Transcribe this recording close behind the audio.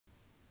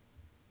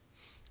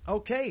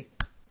Okay,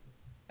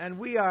 and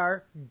we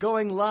are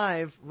going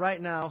live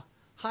right now.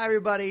 Hi,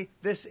 everybody.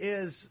 This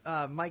is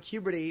Mike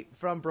Huberty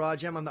from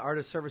Broadjam. I'm the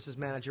Artist Services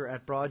Manager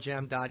at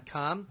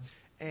Broadjam.com.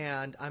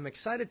 And I'm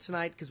excited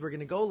tonight because we're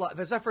going to go live.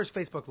 That's our first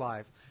Facebook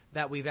Live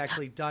that we've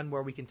actually done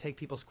where we can take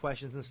people's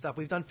questions and stuff.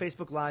 We've done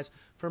Facebook Lives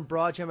from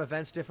Broadjam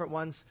events, different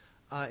ones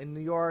in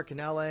New York and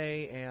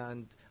LA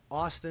and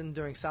Austin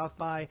during South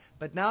by.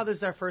 But now this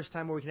is our first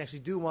time where we can actually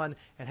do one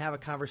and have a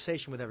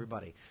conversation with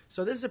everybody.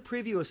 So this is a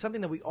preview of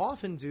something that we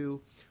often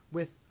do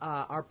with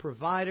our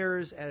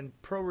providers and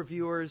pro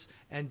reviewers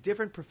and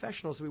different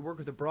professionals that we work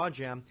with at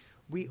Broadjam.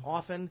 We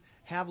often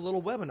have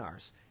little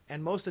webinars.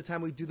 And most of the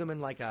time we do them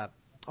in like a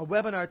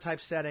webinar type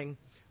setting,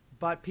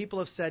 but people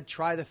have said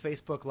try the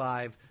Facebook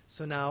Live,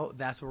 so now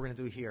that's what we're going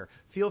to do here.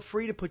 Feel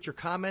free to put your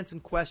comments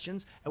and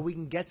questions, and we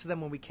can get to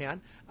them when we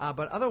can.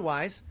 But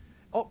otherwise,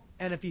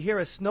 and if you hear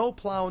a snow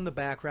plow in the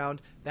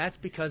background, that's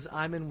because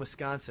I'm in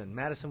Wisconsin,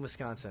 Madison,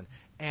 Wisconsin,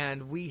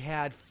 and we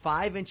had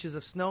 5 inches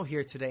of snow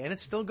here today, and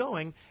it's still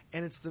going,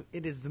 and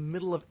it is the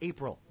middle of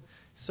April.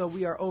 So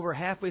we are over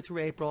halfway through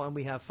April, and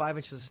we have 5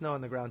 inches of snow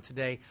on the ground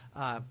today.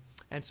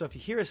 And so if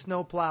you hear a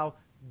snow plow,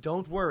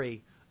 don't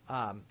worry.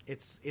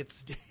 It's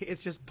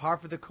just par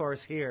for the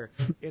course here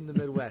in the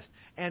Midwest.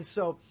 And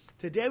so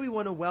today we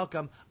want to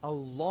welcome a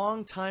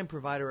longtime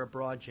provider of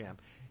Broadjam.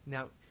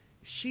 Now,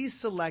 she's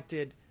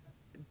selected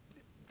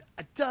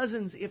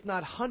dozens, if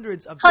not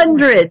hundreds of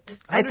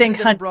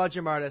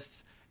Broadjam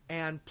artists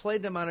and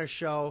played them on her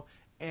show.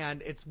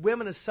 And it's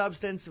Women of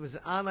Substance. It was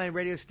an online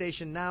radio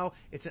station. Now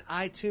it's an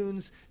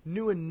iTunes,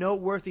 new and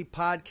noteworthy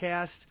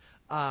podcast.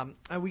 And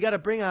we got to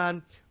bring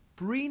on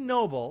Bree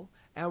Noble.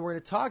 And we're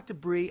going to talk to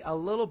Bree a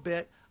little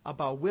bit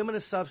about Women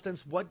of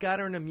Substance, what got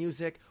her into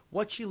music,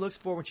 what she looks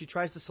for when she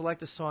tries to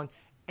select a song,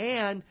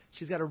 and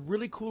she's got a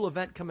really cool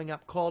event coming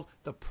up called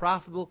the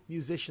Profitable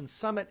Musician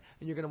Summit,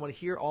 and you're going to want to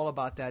hear all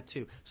about that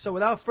too. So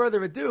without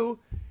further ado,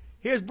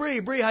 here's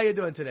Bree. Bree, how you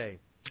doing today?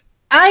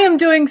 I am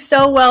doing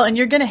so well, and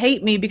you're going to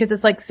hate me because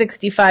it's like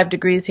 65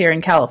 degrees here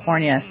in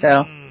California,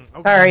 so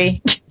okay.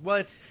 Sorry.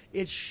 Well,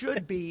 it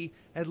should be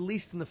at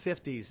least in the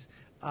 50s.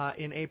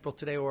 In April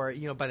today, or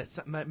by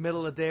the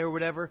middle of the day or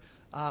whatever.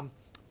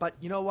 But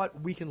you know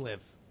what? We can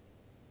live.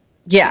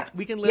 Yeah,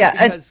 we can live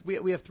because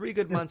we have 3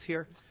 good months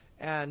here,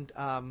 and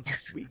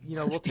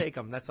we'll take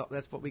them. That's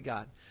what we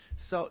got.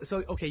 So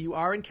okay, you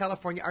are in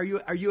California. Are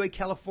you a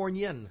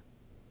Californian?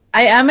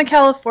 I am a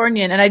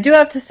Californian, and I do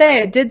have to say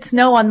it did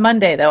snow on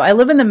Monday though. I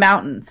live in the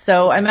mountains,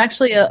 so I'm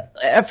actually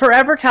a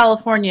forever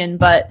Californian,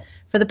 but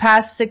for the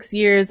past 6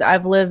 years,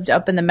 I've lived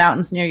up in the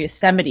mountains near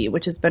Yosemite,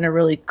 which has been a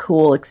really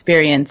cool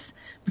experience.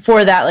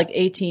 Before that, like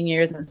 18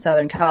 years in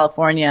Southern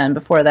California, and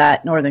before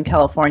that, Northern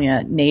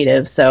California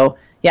native. So,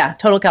 yeah,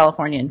 total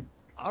Californian.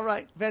 All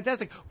right,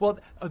 fantastic. Well,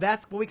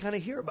 that's what we kind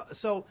of hear about.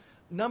 So,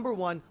 number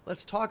one,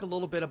 let's talk a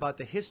little bit about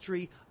the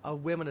history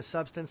of Women of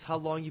Substance, how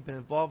long you've been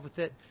involved with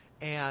it,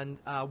 and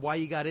why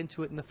you got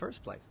into it in the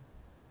first place.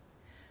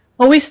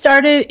 Well, we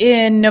started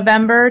in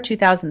November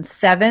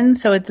 2007,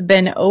 so it's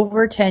been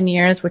over 10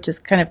 years, which is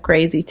kind of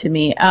crazy to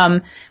me.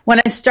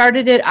 When I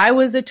started it, I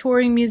was a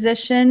touring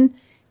musician,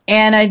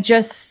 and I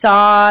just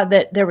saw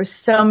that there were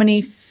so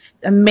many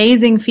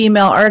amazing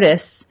female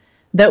artists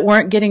that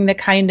weren't getting the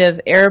kind of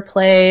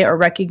airplay or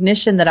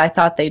recognition that I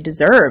thought they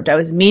deserved. I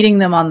was meeting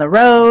them on the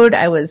road.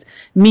 I was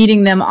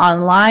meeting them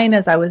online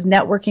as I was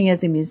networking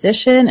as a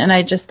musician, and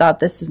I just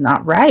thought this is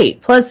not right.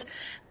 Plus,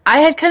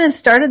 I had kind of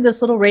started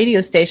this little radio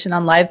station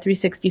on Live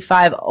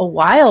 365 a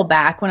while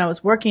back when I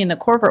was working in the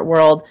corporate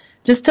world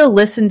just to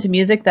listen to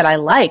music that I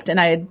liked. And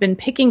I had been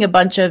picking a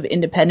bunch of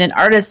independent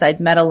artists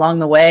I'd met along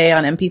the way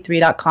on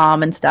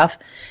mp3.com and stuff.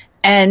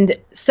 And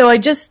so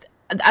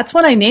that's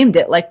when I named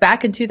it, like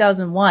back in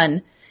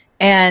 2001.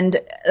 And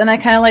then I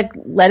kind of like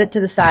let it to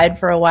the side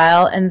for a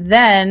while. And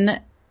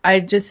then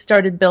I just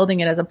started building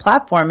it as a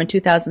platform in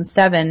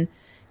 2007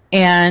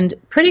 and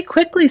pretty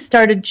quickly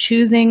started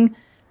choosing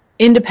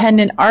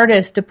independent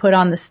artists to put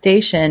on the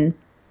station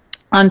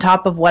on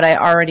top of what I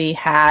already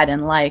had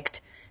and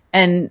liked.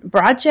 And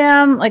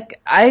Broadjam,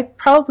 like I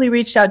probably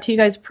reached out to you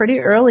guys pretty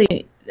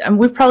early.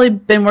 We've probably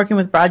been working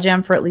with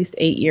Broadjam for at least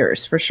 8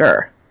 years for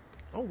sure.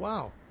 Oh,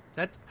 wow.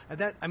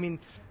 That I mean,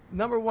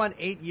 number one,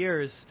 8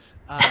 years.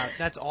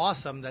 That's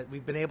awesome that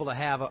we've been able to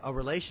have a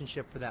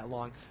relationship for that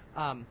long.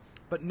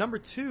 But number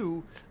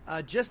two,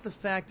 just the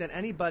fact that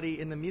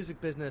anybody in the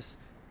music business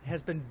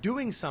has been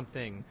doing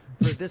something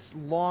for this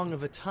long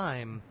of a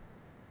time,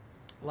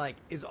 like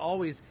is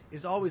always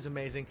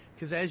amazing.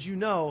 Because as you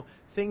know,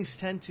 things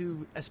tend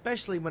to,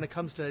 especially when it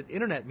comes to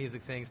internet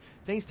music things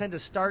tend to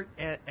start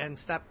and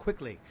stop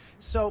quickly.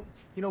 So,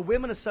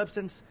 Women of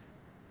Substance,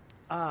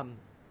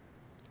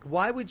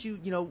 why would you,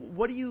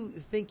 what do you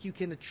think you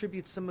can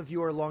attribute some of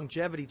your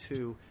longevity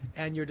to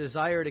and your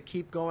desire to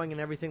keep going and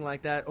everything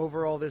like that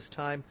over all this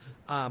time?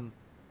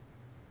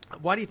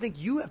 Why do you think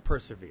you have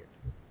persevered?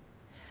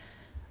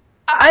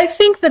 I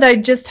think that I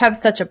just have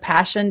such a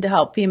passion to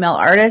help female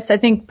artists. I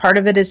think part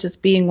of it is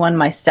just being one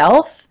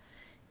myself.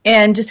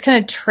 and just kind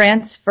of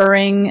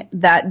transferring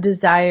that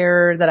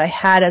desire that I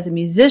had as a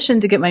musician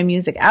to get my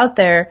music out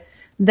there.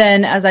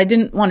 Then as I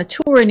didn't want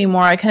to tour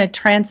anymore, I kind of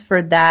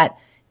transferred that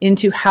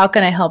into how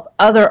can I help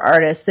other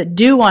artists that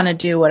do want to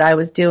do what I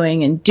was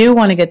doing and do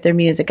want to get their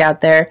music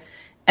out there.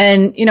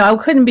 And, I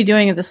couldn't be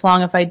doing it this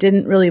long if I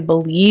didn't really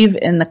believe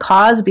in the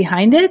cause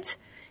behind it.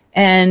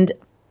 And,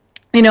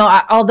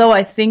 although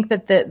I think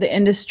that the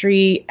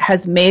industry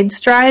has made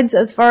strides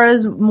as far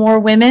as more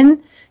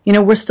women,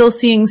 we're still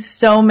seeing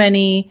so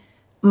many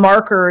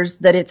markers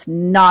that it's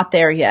not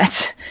there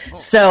yet. Oh.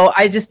 So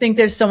I just think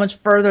there's so much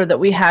further that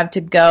we have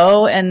to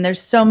go. And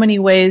there's so many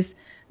ways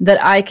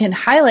that I can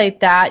highlight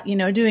that,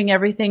 doing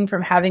everything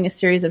from having a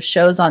series of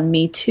shows on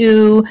Me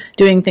Too,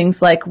 doing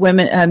things like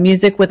women,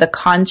 music with a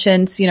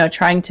conscience,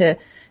 trying to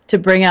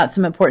bring out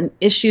some important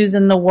issues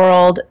in the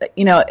world,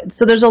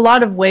 so there's a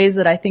lot of ways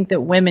that I think that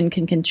women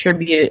can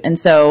contribute. And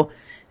so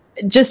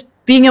just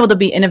being able to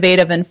be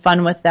innovative and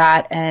fun with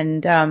that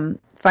and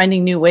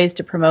finding new ways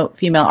to promote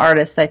female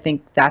artists, I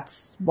think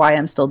that's why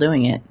I'm still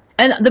doing it.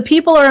 And the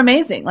people are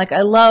amazing. Like,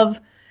 I love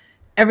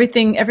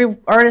everything. Every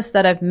artist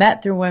that I've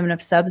met through Women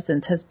of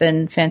Substance has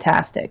been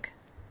fantastic.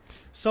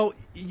 So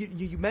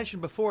you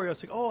mentioned before,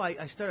 it's like,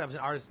 I started as an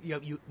artist.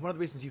 One of the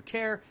reasons you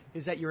care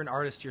is that you're an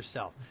artist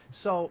yourself.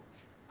 So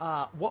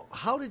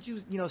how did you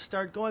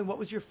start going? What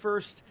was your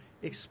first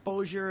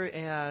exposure?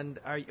 And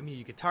are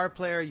you a guitar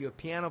player? Are you a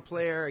piano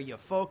player? Are you a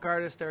folk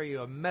artist? Are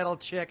you a metal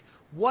chick?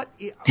 What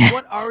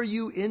are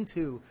you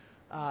into,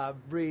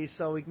 Bree?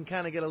 So we can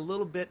kind of get a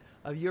little bit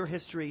of your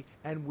history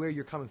and where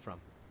you're coming from.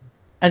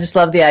 I just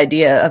love the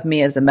idea of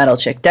me as a metal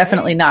chick.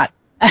 Definitely not.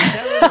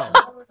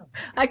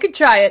 I could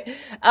try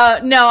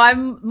it. No,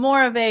 I'm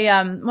more of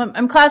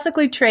I'm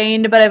classically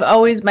trained, but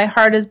my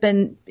heart has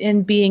been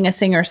in being a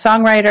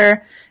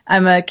singer-songwriter.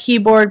 I'm a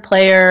keyboard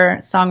player,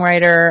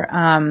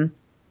 songwriter.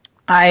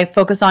 I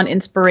focus on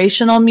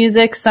inspirational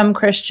music, some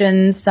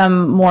Christian,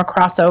 some more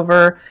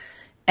crossover.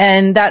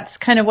 And that's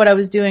kind of what I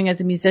was doing as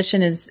a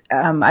musician is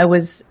I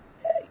was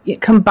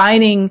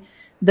combining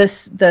the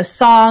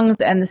songs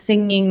and the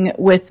singing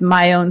with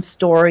my own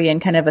story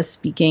and kind of a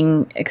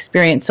speaking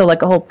experience. So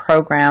like a whole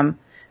program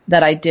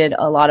that I did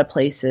a lot of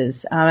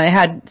places. I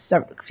had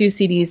a few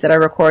CDs that I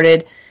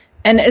recorded.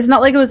 And it's not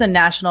like it was a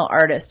national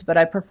artist, but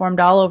I performed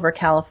all over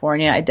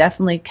California. I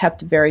definitely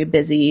kept very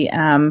busy,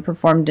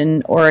 performed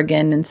in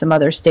Oregon and some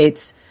other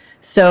states.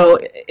 So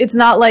it's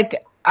not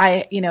like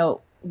I,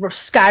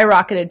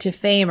 skyrocketed to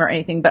fame or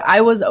anything, but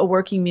I was a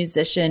working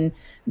musician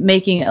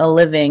making a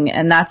living.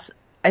 And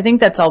I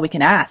think that's all we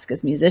can ask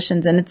as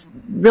musicians. And it's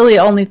really the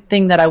only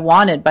thing that I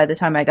wanted by the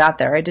time I got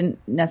there. I didn't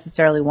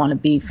necessarily want to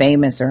be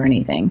famous or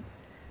anything.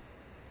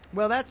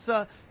 Well, that's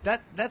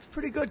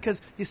pretty good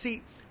because, you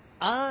see,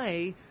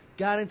 I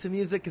got into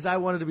music because I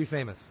wanted to be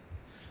famous.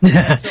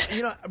 So,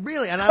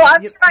 really. And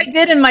I'm sure I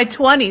did in my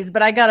 20s,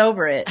 but I got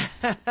over it.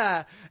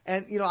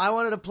 And, I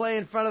wanted to play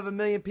in front of 1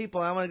 million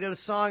people. I wanted to get a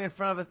song in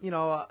front of,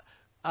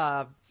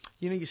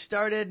 you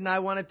started and I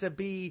wanted to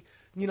be,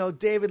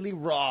 David Lee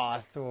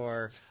Roth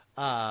or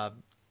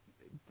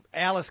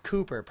Alice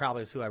Cooper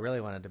probably is who I really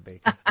wanted to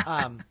be.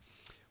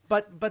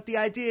 But the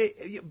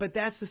idea, but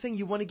that's the thing,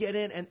 you want to get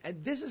in. And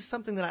this is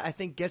something that I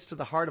think gets to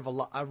the heart of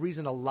a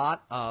reason a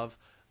lot of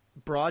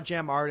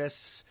Broadjam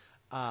artists,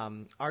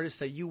 artists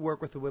that you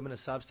work with, the Women of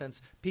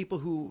Substance, people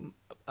who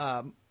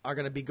are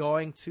going to be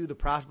going to the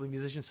Profitable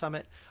Musician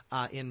Summit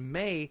in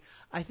May.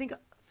 I think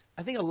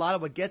a lot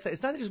of what gets that,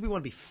 it's not just we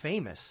want to be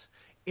famous.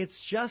 It's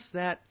just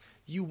that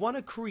you want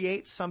to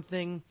create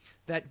something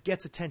that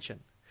gets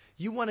attention.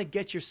 You want to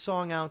get your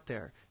song out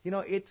there.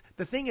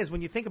 The thing is,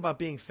 when you think about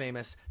being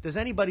famous, does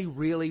anybody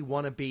really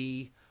want to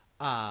be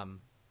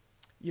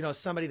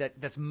somebody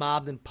that's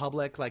mobbed in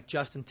public like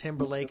Justin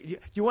Timberlake?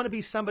 You want to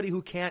be somebody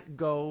who can't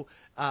go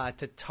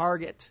to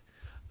Target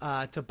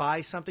to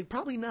buy something?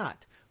 Probably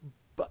not.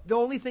 But the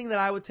only thing that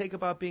I would take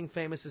about being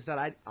famous is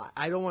that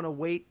I don't want to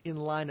wait in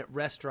line at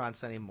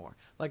restaurants anymore.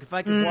 Like if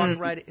I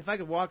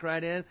could walk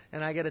right in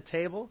and I get a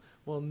table,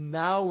 well,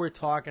 now we're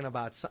talking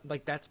about something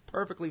like that's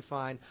perfectly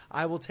fine.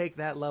 I will take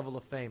that level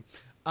of fame.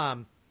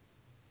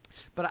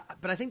 But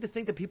I think the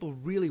thing that people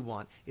really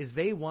want is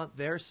they want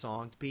their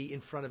song to be in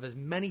front of as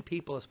many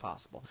people as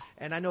possible.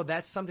 And I know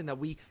that's something that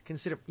we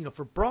consider,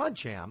 for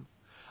Broadjam.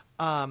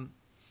 And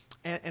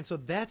so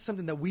that's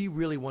something that we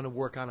really want to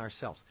work on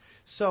ourselves.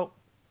 So,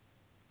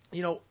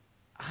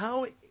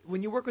 how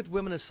when you work with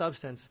Women of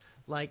Substance,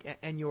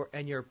 and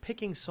you're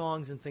picking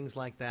songs and things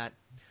like that,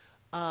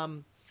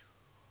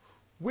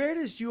 where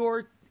does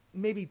your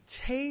maybe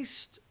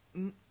taste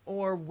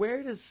or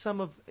where does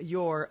some of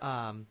your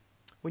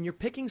when you're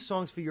picking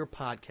songs for your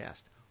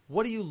podcast,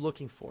 what are you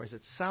looking for? Is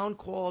it sound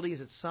quality?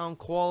 Is it sound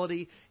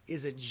quality?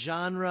 Is it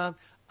genre?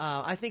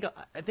 I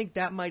think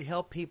that might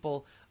help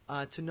people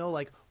to know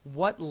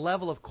what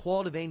level of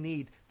quality they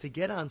need to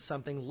get on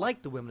something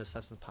like the Women of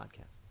Substance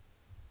podcast.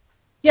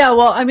 Yeah,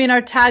 well, our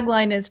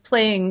tagline is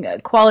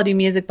playing quality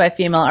music by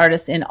female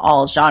artists in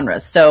all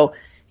genres. So,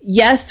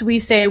 yes, we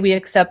say we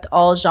accept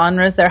all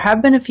genres. There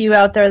have been a few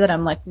out there that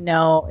I'm like,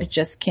 no, I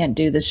just can't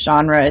do this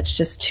genre. It's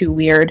just too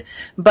weird.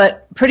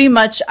 But pretty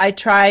much I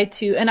try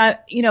to, and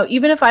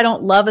even if I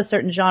don't love a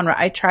certain genre,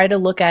 I try to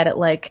look at it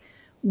like,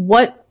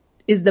 what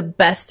is the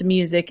best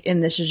music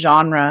in this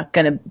genre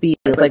going to be?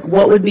 Like,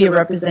 what would be a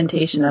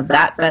representation of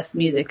that best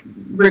music,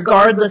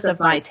 regardless of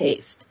my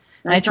taste?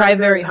 And I try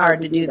very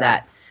hard to do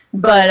that.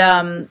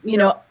 But,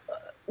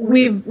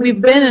 we've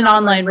been an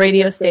online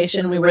radio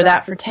station. We were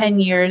that for 10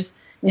 years.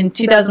 In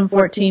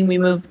 2014, we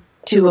moved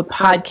to a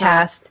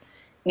podcast,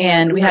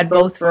 and we had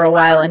both for a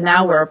while, and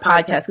now we're a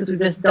podcast because we've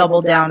just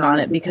doubled down on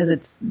it because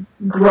it's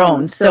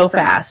grown so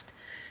fast.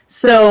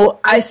 So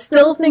I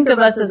still think of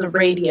us as a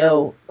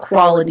radio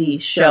quality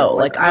show.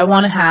 Like, I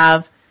want to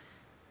have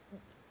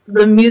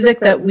the music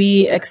that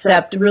we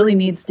accept really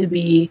needs to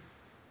be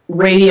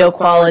radio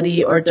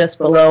quality or just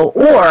below,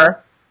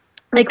 or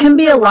it can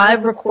be a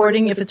live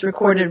recording if it's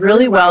recorded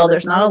really well.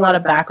 There's not a lot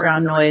of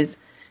background noise,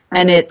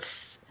 and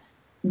it's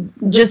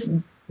just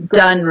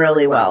done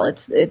really well.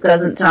 It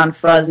doesn't sound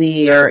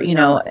fuzzy, or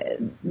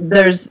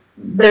there's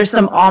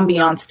some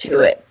ambiance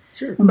to it.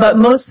 Sure. But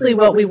mostly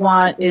what we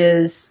want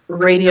is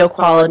radio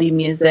quality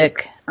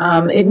music.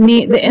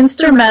 The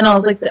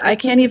instrumentals, like I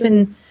can't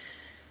even.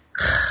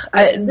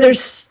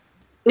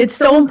 It's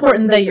so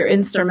important that your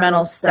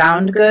instrumentals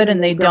sound good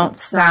and they don't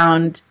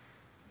sound,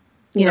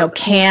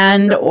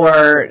 canned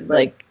or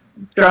like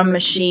drum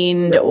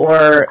machined,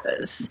 or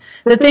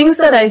the things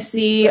that I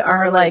see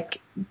are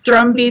like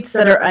drum beats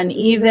that are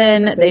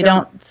uneven. They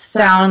don't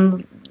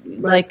sound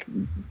like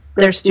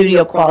they're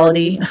studio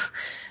quality.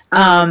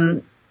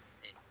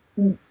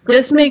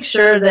 Just make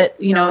sure that,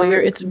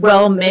 it's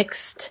well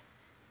mixed,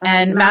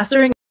 and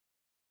mastering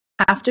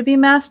have to be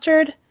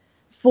mastered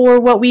for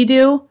what we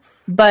do,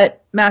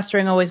 but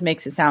mastering always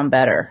makes it sound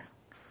better.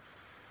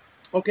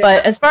 Okay.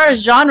 But as far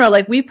as genre,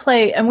 like we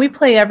play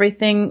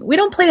everything. We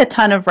don't play a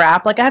ton of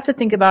rap. Like I have to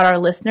think about our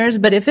listeners,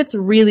 but if it's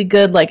really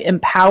good, like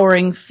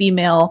empowering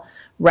female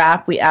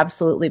rap, we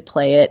absolutely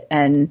play it.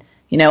 And,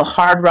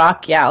 hard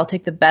rock, yeah, I'll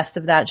take the best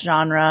of that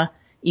genre.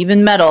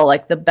 Even metal,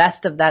 like the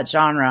best of that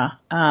genre.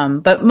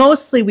 But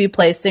mostly we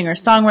play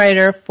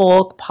singer-songwriter,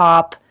 folk,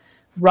 pop,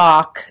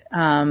 rock,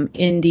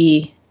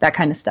 indie, that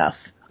kind of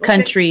stuff. Okay.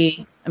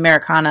 Country,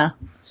 Americana.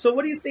 So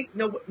what do you think?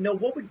 No,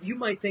 what would you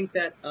might think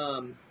that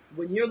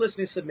when you're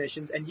listening to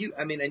submissions, and you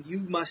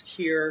must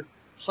hear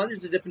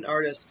hundreds of different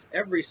artists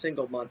every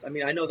single month. I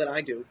mean, I know that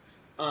I do.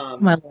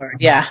 My Lord,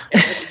 yeah.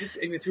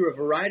 and through a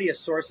variety of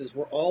sources,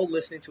 we're all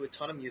listening to a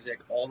ton of music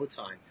all the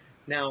time.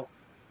 Now,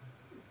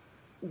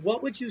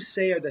 what would you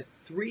say are the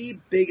three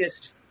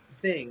biggest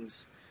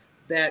things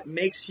that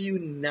makes you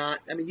not,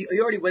 I mean,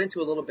 you already went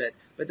into a little bit,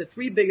 but the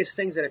three biggest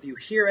things that if you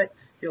hear it,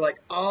 you're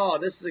like, oh,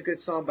 this is a good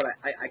song, but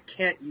I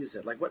can't use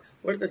it. Like, what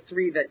are the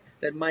three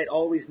that might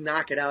always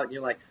knock it out? And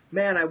you're like,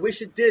 man, I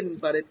wish it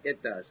didn't, but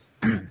it does.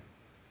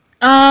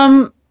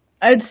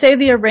 I'd say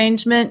the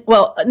arrangement.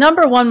 Well,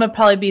 number one would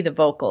probably be the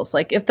vocals.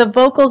 Like, if the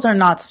vocals are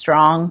not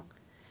strong,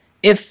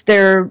 if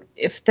they're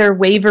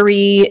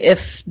wavery,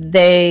 if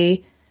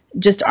they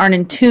just aren't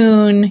in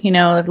tune,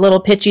 a little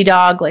pitchy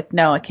dog, like,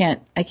 no, I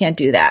can't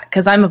do that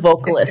because I'm a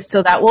vocalist,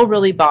 so that will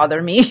really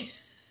bother me.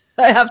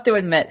 I have to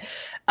admit.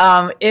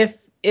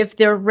 If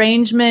the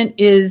arrangement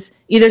is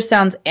either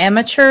sounds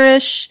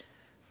amateurish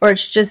or it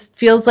just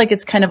feels like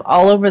it's kind of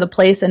all over the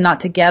place and not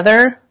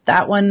together,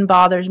 that one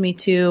bothers me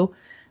too.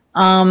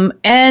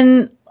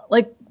 And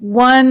like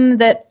one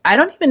that I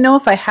don't even know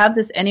if I have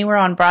this anywhere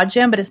on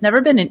Broadjam, but it's never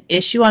been an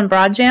issue on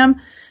Broadjam,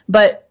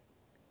 but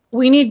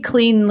we need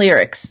clean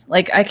lyrics.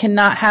 Like, I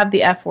cannot have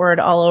the F word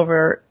all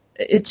over.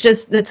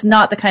 It's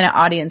not the kind of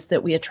audience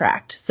that we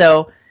attract.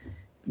 So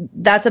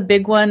that's a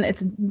big one.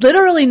 It's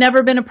literally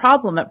never been a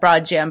problem at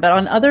Broadjam, but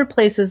on other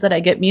places that I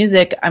get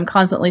music, I'm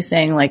constantly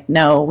saying, like,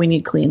 no, we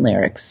need clean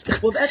lyrics.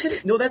 Well,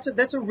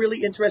 that's a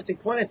really interesting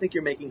point I think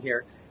you're making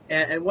here.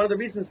 And one of the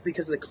reasons,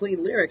 because of the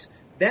clean lyrics,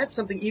 that's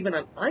something even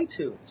on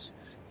iTunes,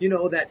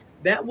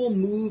 that will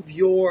move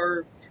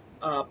your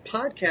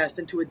podcast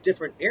into a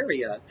different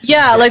area.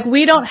 Yeah, like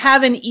we don't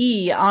have an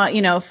E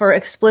on, for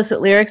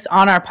explicit lyrics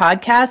on our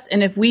podcast.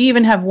 And if we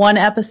even have one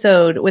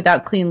episode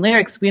without clean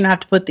lyrics, we don't have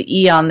to put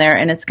the E on there,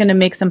 and it's going to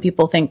make some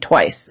people think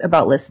twice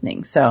about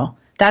listening. So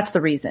that's the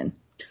reason.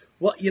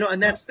 Well,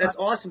 and that's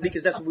awesome,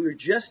 because that's what we were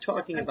just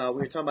talking about.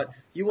 We were talking about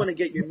you want to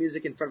get your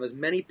music in front of as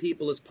many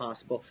people as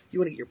possible. You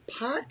want to get your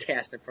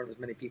podcast in front of as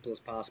many people as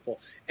possible.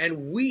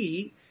 And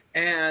we,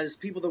 as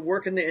people that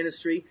work in the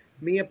industry,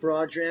 me at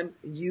Broadjam,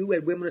 you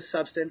at Women of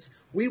Substance,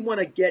 we want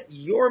to get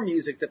your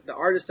music, the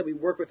artists that we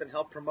work with and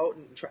help promote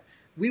and try.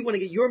 We want to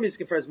get your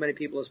music in front of as many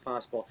people as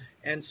possible.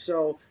 And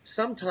so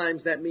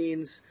sometimes that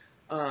means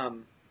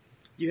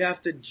you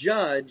have to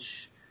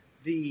judge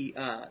the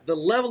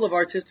level of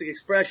artistic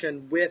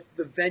expression with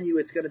the venue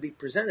it's going to be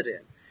presented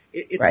in.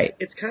 Right.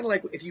 It's kind of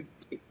like if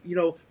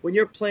when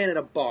you're playing at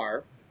a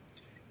bar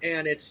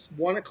and it's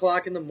 1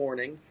 o'clock in the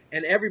morning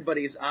and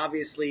everybody's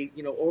obviously,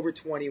 over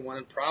 21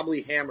 and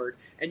probably hammered,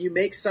 and you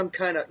make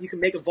you can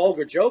make a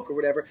vulgar joke or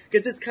whatever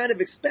because it's kind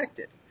of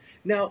expected.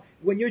 Now,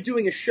 when you're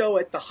doing a show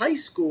at the high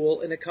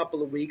school in a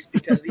couple of weeks,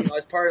 because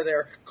as part of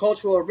their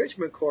cultural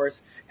enrichment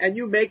course, and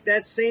you make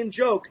that same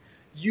joke,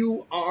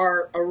 you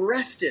are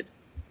arrested.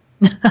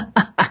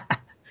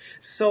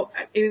 So,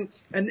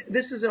 and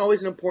this isn't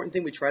always an important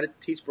thing we try to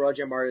teach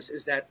Broadjam artists,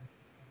 is that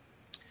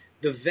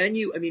the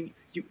venue,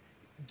 you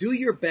do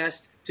your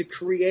best to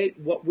create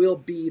what will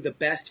be the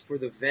best for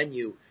the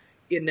venue,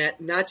 in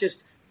that not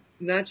just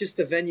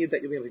the venue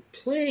that you'll be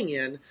playing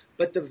in,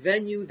 but the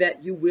venue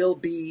that you will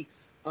be,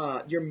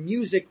 your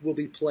music will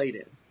be played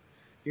in.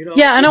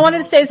 Yeah, and I wanted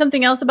to say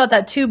something else about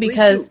that too,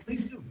 because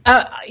please do.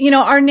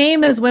 Our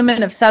name is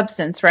Women of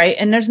Substance, right?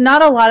 And there's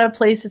not a lot of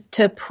places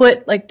to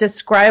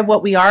describe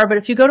what we are. But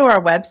if you go to our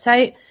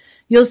website,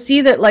 you'll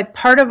see that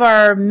part of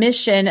our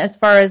mission, as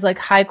far as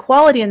high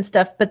quality and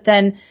stuff, but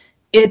then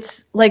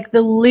it's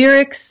the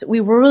lyrics. We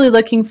were really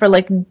looking for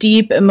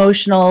deep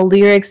emotional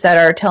lyrics that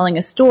are telling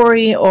a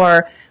story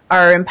or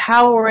are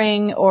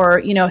empowering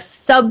or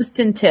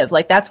substantive.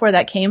 That's where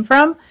that came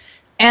from.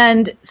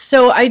 And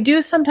so I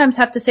do sometimes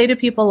have to say to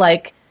people,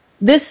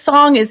 this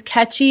song is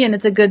catchy and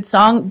it's a good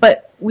song,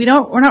 but we're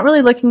not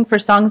really looking for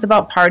songs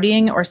about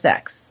partying or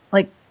sex.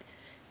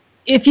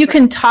 If you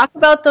can talk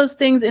about those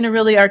things in a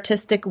really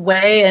artistic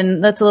way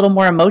and that's a little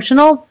more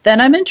emotional, then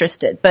I'm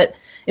interested. But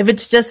if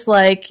it's just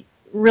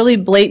really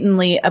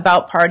blatantly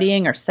about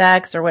partying or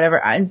sex or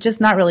whatever, I'm just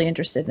not really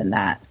interested in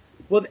that.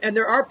 Well, and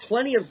there are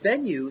plenty of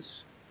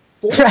venues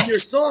for your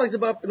songs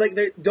about,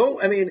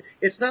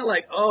 it's not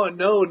oh,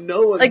 no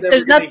one's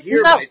ever going to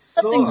hear my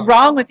song. Nothing's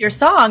wrong with your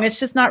song. It's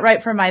just not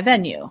right for my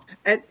venue.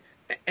 And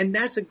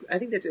I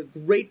think that's a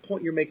great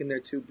point you're making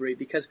there too, Bree,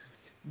 because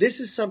this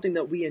is something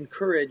that we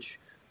encourage,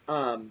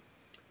 when,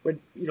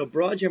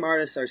 Broadjam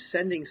artists are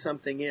sending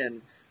something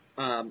in.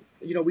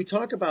 We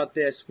talk about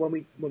this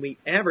when we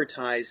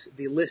advertise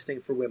the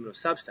listing for Women of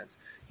Substance.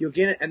 You'll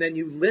get it, and then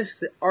you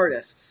list the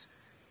artists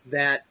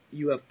that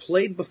you have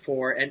played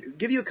before, and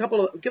give a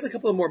couple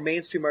of more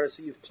mainstream artists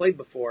that you've played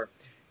before.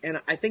 And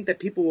I think that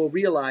people will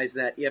realize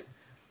that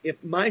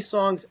if my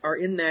songs are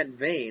in that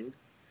vein,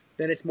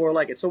 then it's more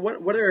like it. So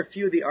what are a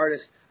few of the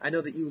artists I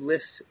know that you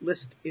list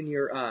in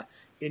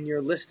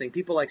your listing?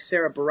 People like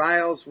Sarah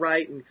Bareilles,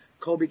 right, and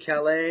Colby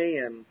Calais,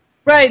 and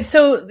right.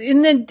 So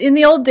in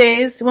the old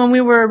days when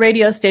we were a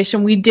radio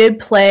station, we did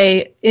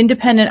play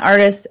independent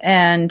artists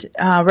and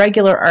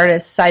regular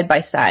artists side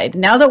by side.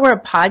 Now that we're a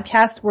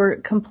podcast, we're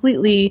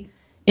completely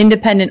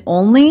independent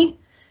only.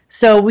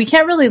 So we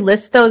can't really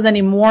list those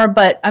anymore.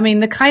 But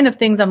the kind of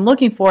things I'm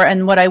looking for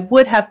and what I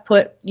would have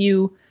put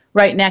you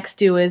right next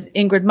to is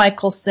Ingrid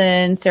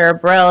Michaelson, Sarah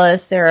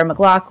Bareilles, Sarah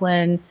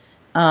McLachlan,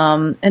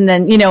 and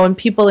then, and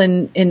people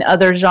in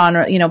other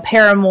genre,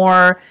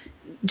 Paramore,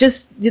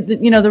 just,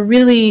 the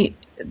really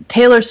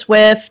Taylor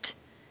Swift,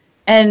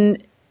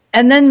 and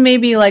then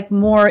maybe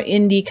more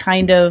indie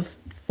kind of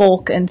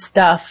folk and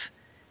stuff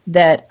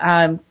that,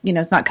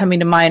 it's not coming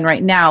to mind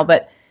right now.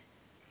 But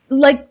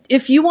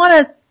if you want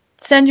to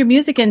send your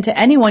music in to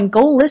anyone,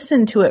 go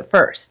listen to it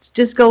first.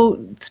 Just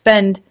go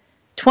spend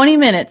 20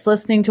 minutes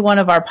listening to one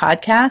of our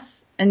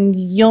podcasts and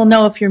you'll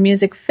know if your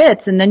music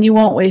fits, and then you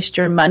won't waste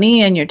your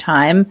money and your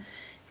time.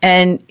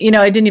 And,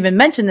 I didn't even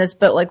mention this,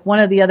 but one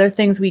of the other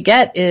things we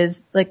get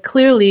is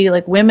clearly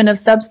Women of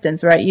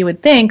Substance, right? You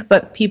would think,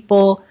 but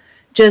people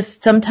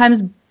just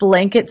sometimes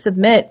blanket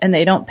submit and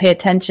they don't pay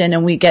attention,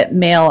 and we get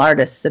male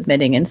artists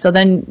submitting. And so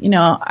then,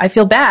 I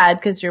feel bad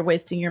because you're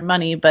wasting your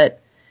money,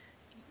 but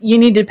you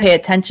need to pay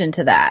attention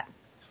to that.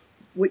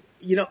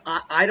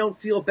 I don't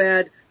feel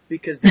bad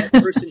because that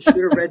person should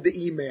have read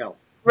the email.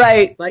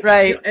 Right,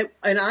 right.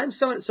 And I'm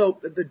someone, so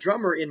the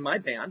drummer in my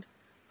band's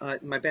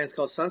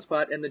called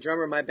Sunspot, and the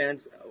drummer in my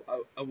band's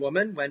a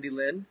woman, Wendy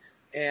Lynn,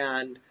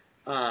 and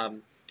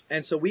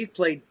so we've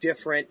played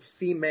different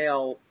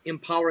female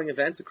empowering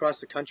events across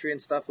the country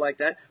and stuff like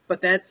that.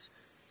 But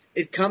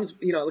it comes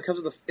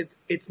with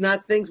it's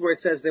not things where it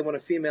says they want a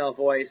female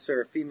voice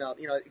or a female,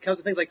 it comes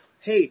to things like,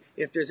 hey,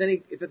 if there's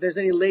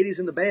any ladies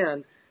in the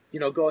band,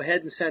 go ahead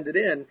and send it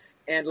in.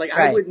 And right.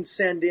 I wouldn't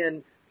send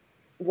in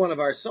one of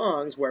our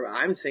songs where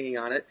I'm singing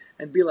on it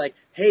and be like,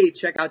 hey,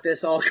 check out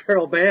this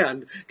all-girl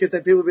band, because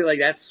then people would be like,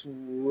 that's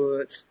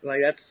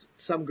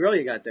some girl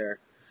you got there.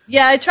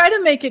 Yeah, I try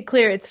to make it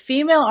clear it's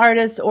female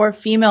artists or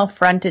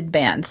female-fronted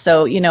bands.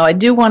 So, I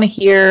do want to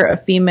hear a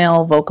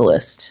female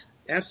vocalist.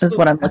 Absolutely. Is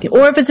what I'm looking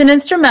for. Or if it's an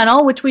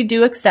instrumental, which we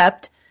do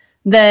accept,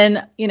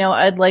 then,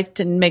 I'd like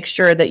to make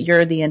sure that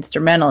you're the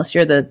instrumentalist.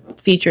 You're the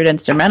featured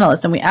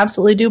instrumentalist, and we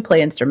absolutely do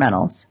play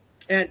instrumentals.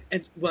 And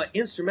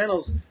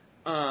instrumentals,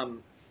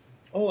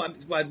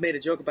 I made a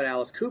joke about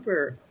Alice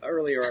Cooper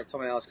earlier. I was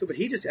talking about Alice Cooper.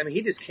 He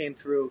just came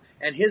through,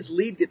 and his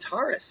lead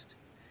guitarist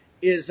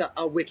is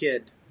a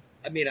wicked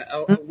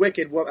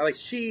woman.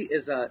 She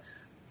is a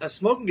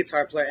smoking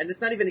guitar player, and it's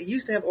not even. It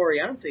used to have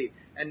Orianthi,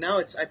 and now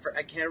it's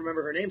I can't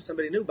remember her name.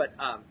 Somebody new, but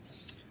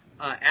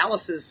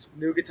Alice's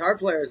new guitar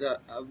player is a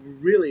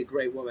really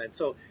great woman.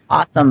 So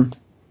awesome.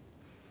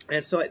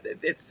 And so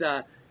it's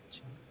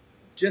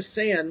just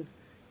saying.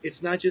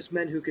 It's not just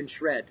men who can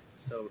shred.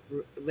 So,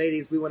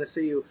 ladies, we want to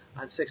see you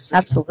on 6th Street.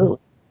 Absolutely.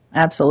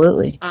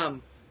 Absolutely.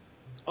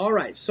 All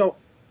right. So,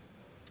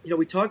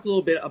 we talked a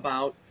little bit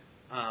about,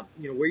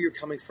 where you're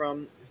coming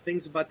from,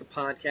 things about the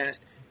podcast.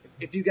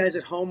 If you guys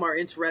at home are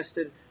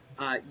interested,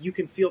 you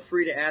can feel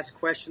free to ask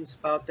questions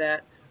about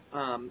that.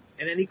 And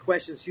any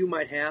questions you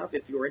might have,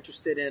 if you're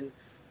interested in,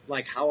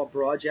 like, how a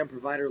Broadjam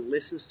provider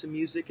listens to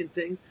music and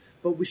things.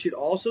 But we should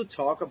also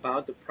talk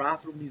about the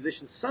Profitable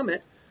Musician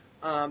Summit,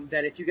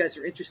 that if you guys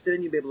are interested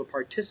in, you'll be able to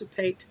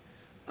participate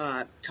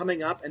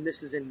coming up. And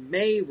this is in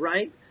May,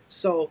 right?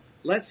 So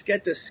let's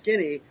get the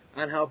skinny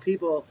on how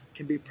people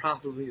can be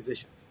profitable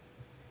musicians.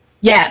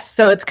 Yes,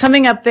 so it's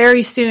coming up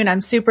very soon.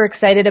 I'm super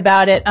excited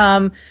about it.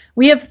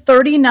 We have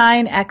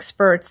 39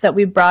 experts that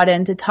we brought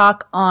in to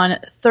talk on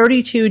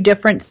 32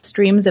 different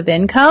streams of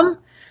income.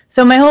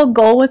 So my whole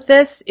goal with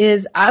this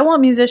is I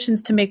want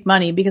musicians to make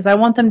money because I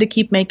want them to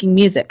keep making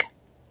music.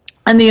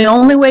 And the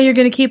only way you're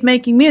going to keep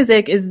making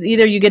music is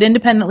either you get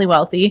independently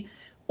wealthy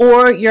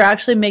or you're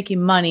actually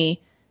making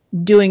money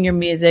doing your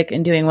music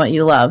and doing what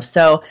you love.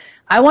 So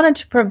I wanted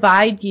to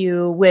provide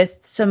you with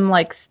some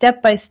like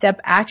step-by-step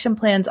action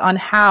plans on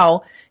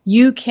how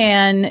you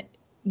can,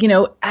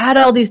 add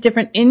all these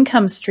different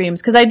income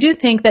streams. Because I do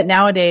think that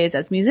nowadays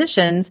as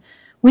musicians,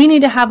 we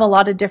need to have a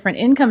lot of different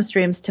income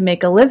streams to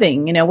make a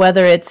living.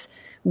 Whether it's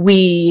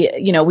we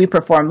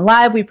perform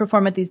live, we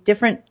perform at these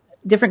different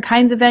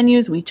kinds of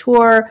venues, we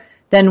tour,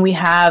 then we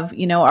have,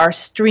 our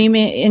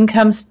streaming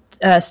income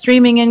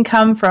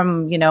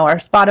from, our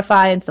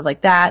Spotify and stuff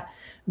like that.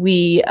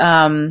 We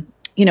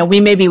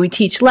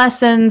teach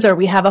lessons, or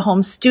we have a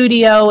home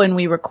studio and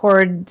we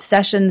record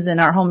sessions in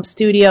our home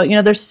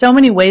studio. There's so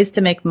many ways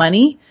to make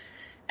money.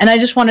 And I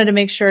just wanted to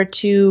make sure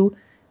to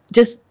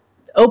just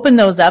open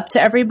those up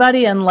to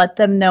everybody and let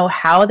them know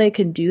how they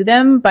can do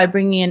them by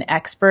bringing in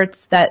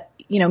experts that,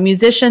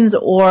 musicians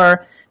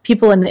or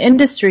people in the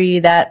industry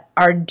that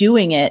are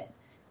doing it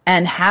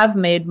and have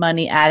made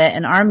money at it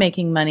and are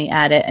making money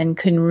at it and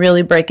can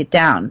really break it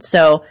down.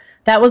 So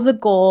that was the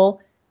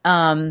goal.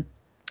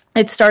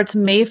 It starts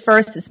May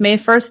 1st. It's May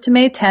 1st to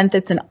May 10th.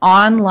 It's an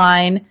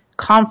online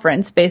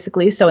conference,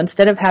 basically. So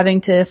instead of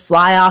having to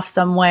fly off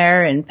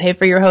somewhere and pay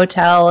for your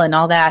hotel and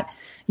all that,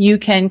 you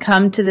can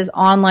come to this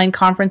online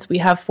conference. We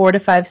have 4 to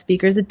 5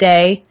 speakers a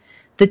day.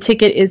 The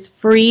ticket is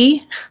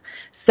free.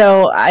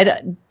 So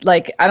I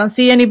don't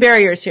see any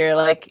barriers here.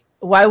 Like,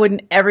 why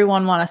wouldn't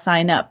everyone want to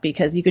sign up?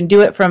 Because you can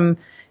do it from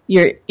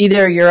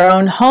either your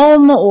own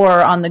home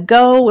or on the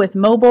go with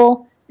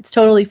mobile. It's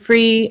totally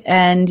free,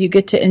 and you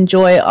get to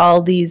enjoy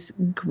all these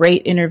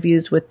great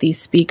interviews with these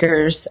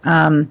speakers.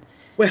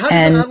 Wait, how does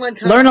an online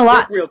conference learn a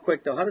lot. work real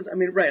quick though? How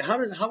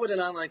would an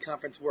online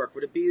conference work?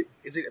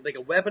 Is it like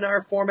a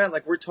webinar format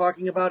like we're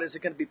talking about? Is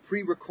it going to be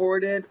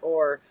pre-recorded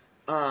or?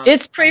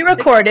 It's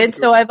pre-recorded,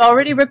 so I've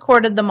already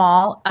recorded them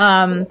all.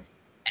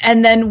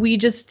 And then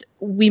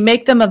we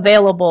make them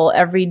available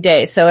every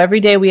day. So every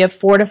day we have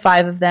 4 to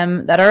 5 of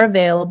them that are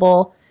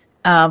available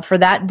for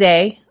that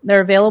day.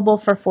 They're available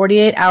for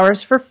 48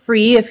 hours for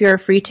free if you're a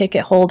free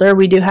ticket holder.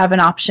 We do have an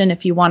option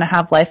if you want to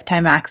have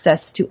lifetime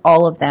access to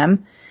all of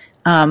them.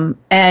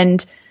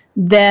 And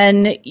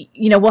then,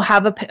 we'll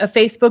have a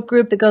Facebook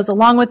group that goes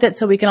along with it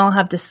so we can all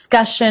have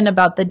discussion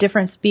about the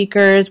different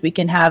speakers. We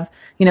can have,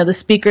 the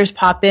speakers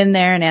pop in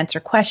there and answer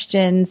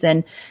questions.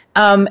 And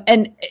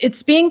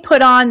it's being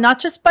put on not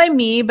just by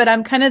me, but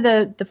I'm kind of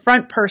the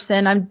front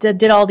person. I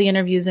did all the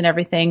interviews and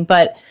everything,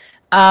 but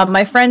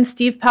my friend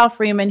Steve Powell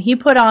Freeman, he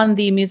put on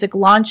the Music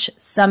Launch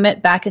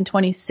Summit back in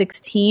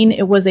 2016.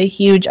 It was a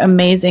huge,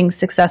 amazing,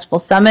 successful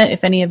summit,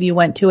 if any of you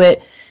went to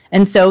it.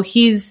 And so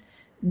he's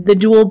the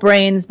dual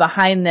brains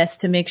behind this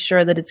to make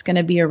sure that it's going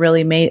to be a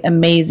really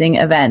amazing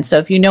event. So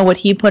if you know what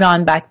he put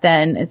on back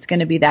then, it's going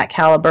to be that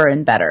caliber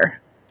and better.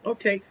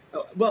 Okay.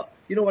 Well,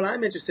 what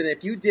I'm interested in,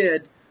 if you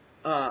did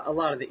a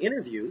lot of the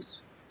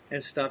interviews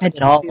and stuff. I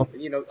did all. If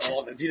you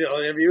did all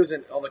the interviews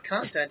and all the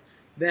content,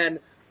 then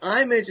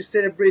I'm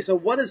interested in, Bree, so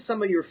what is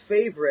some of your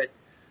favorite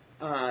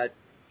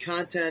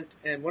content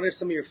and what are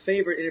some of your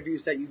favorite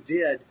interviews that you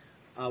did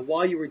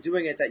while you were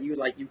doing it that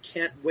you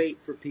can't wait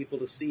for people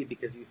to see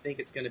because you think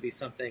it's going to be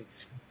something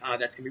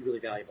that's going to be really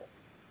valuable?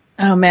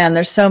 Oh man,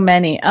 there's so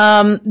many.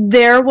 I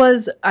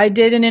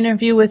did an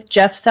interview with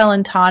Jeff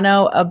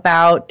Celentano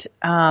about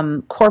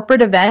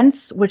corporate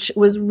events, which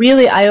was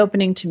really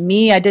eye-opening to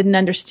me. I didn't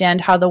understand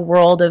how the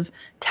world of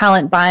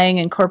talent buying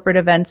and corporate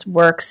events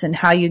works and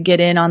how you get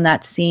in on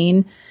that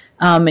scene.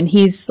 And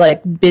he's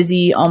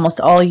busy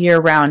almost all year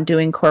round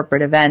doing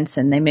corporate events,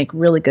 and they make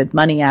really good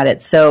money at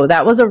it. So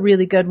that was a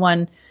really good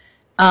one.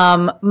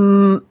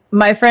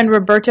 My friend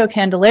Roberto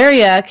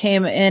Candelaria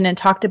came in and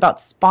talked about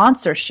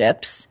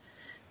sponsorships,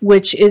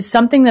 which is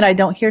something that I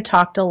don't hear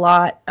talked a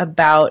lot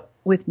about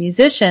with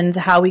musicians,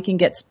 how we can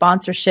get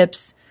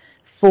sponsorships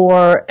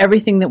for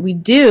everything that we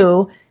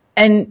do.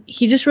 And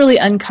he just really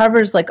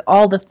uncovers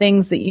all the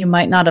things that you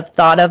might not have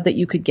thought of that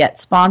you could get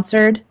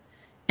sponsored.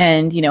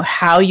 And,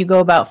 how you go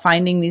about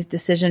finding these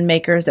decision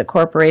makers at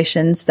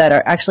corporations that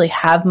actually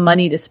have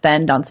money to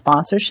spend on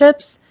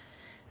sponsorships.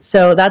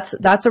 So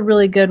that's a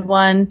really good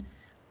one.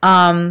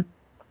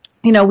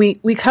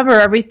 we cover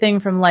everything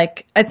from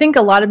like, I think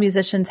a lot of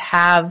musicians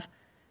have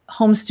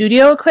home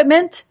studio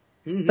equipment,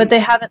 but they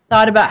haven't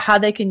thought about how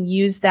they can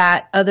use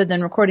that other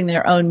than recording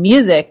their own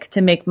music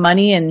to make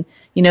money. And,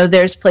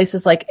 there's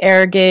places like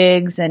Air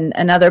Gigs and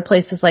other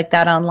places like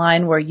that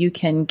online where you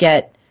can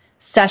get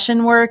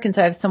session work. And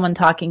so I have someone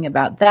talking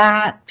about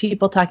that,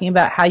 people talking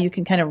about how you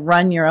can kind of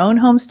run your own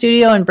home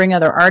studio and bring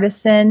other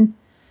artists in.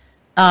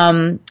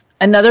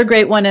 Another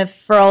great one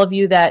for all of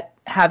you that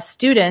have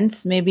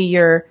students, maybe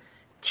you're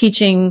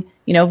teaching,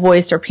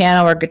 voice or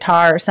piano or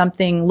guitar or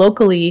something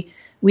locally,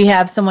 we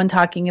have someone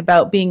talking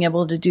about being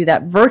able to do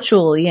that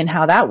virtually and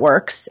how that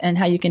works and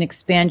how you can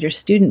expand your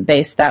student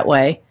base that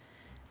way.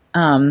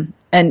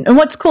 And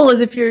what's cool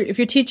is if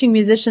you're teaching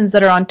musicians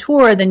that are on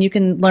tour, then you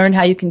can learn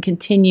how you can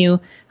continue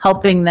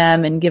helping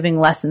them and giving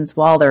lessons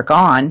while they're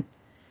gone.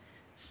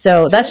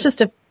 So that's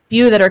just a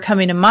few that are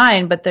coming to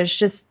mind, but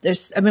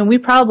we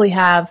probably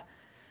have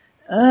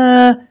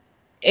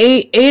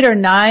eight or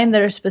nine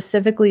that are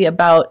specifically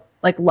about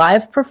like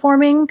live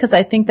performing, because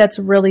I think that's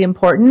really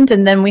important.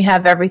 And then we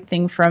have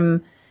everything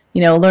from,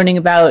 learning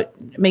about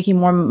making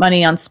more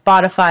money on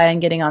Spotify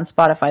and getting on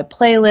Spotify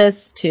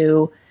playlists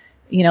to,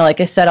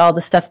 like I said, all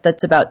the stuff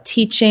that's about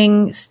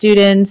teaching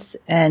students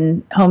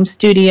and home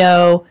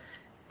studio.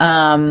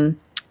 And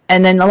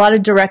then a lot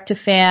of direct to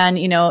fan,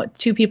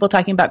 two people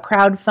talking about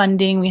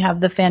crowdfunding. We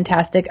have the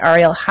fantastic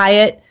Ariel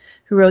Hyatt,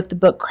 who wrote the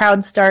book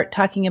Crowd Start,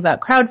 talking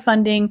about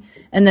crowdfunding,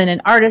 and then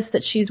an artist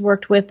that she's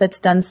worked with that's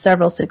done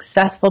several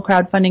successful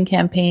crowdfunding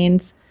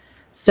campaigns.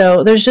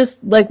 So there's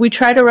just we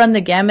try to run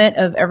the gamut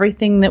of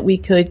everything that we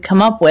could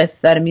come up with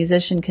that a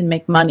musician can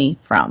make money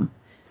from.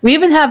 We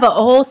even have a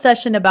whole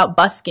session about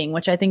busking,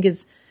 which I think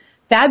is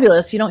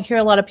fabulous. You don't hear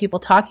a lot of people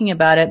talking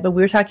about it, but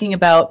we're talking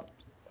about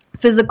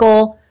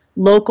physical,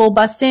 local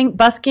busking,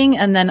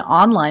 and then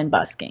online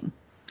busking.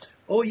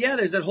 Oh yeah,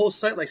 there's that whole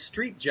site like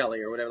Street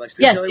Jelly or whatever.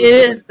 Yes, it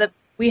is.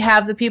 We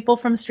have the people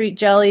from Street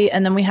Jelly,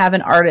 and then we have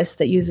an artist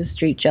that uses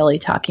Street Jelly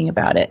talking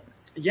about it.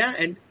 Yeah,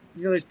 and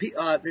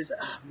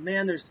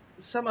there's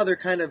some other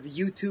kind of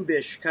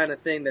YouTube-ish kind of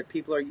thing that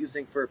people are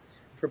using for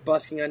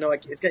busking. I know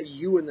it's got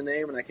 "you" in the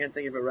name, and I can't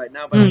think of it right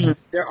now. But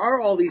there are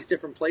all these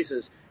different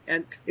places,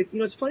 and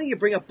it's funny you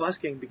bring up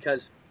busking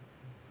because,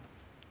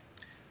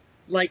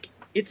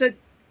 it's a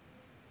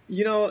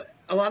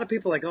lot of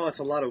people oh, it's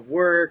a lot of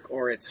work,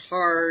 or it's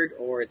hard,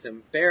 or it's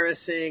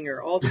embarrassing, or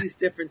all these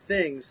different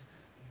things.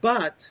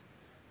 But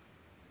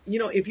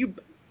if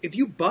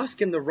you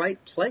busk in the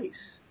right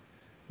place,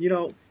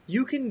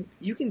 you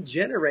can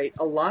generate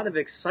a lot of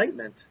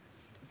excitement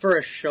for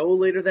a show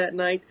later that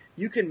night.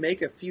 You can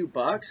make a few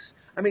bucks.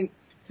 I mean,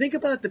 think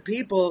about the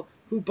people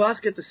who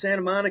busk at the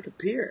Santa Monica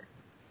Pier.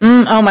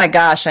 Oh my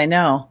gosh, I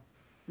know.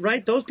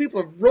 Right? Those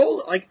people are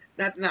rolling,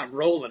 not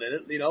rolling in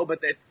it,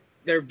 but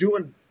they're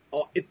doing.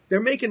 They're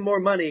making more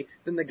money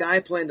than the guy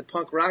playing the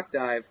punk rock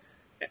dive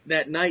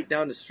that night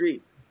down the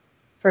street.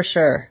 For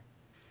sure.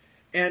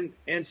 And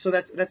so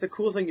that's a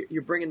cool thing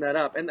you're bringing that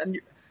up. And then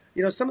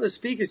some of the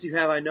speakers you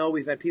have, I know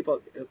we've had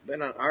people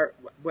been on our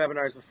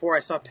webinars before. I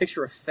saw a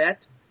picture of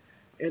Fett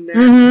in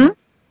there,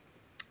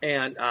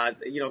 and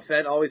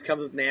Fett always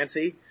comes with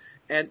Nancy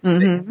and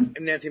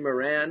Nancy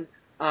Moran,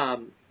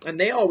 and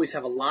they always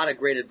have a lot of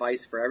great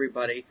advice for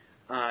everybody.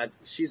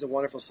 She's a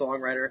wonderful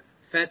songwriter.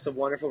 Fett's a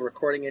wonderful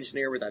recording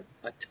engineer with a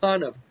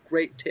ton of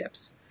great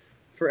tips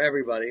for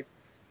everybody.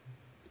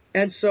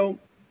 And so,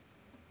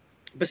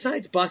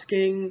 besides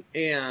busking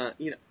and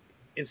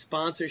in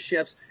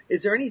sponsorships,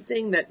 is there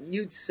anything that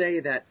you'd say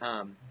that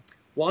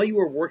while you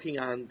were working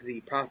on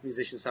the Profit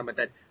Musician Summit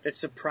that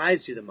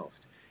surprised you the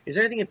most? Is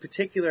there anything in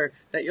particular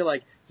that you're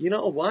like, you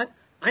know what?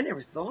 I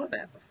never thought of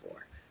that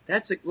before.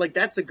 That's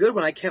a good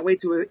one. I can't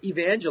wait to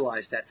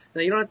evangelize that.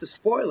 Now you don't have to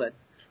spoil it,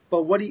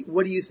 but what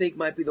do you think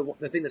might be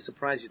the thing that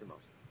surprised you the most?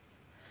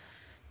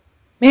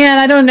 Man,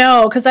 I don't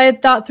know, because I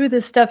had thought through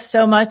this stuff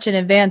so much in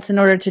advance in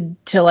order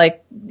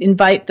to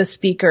invite the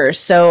speakers.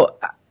 So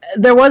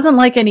there wasn't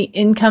any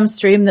income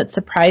stream that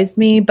surprised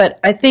me, but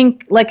I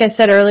think, like I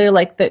said earlier,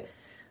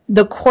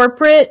 the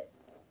corporate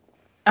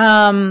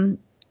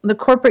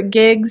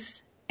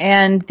gigs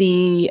and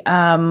we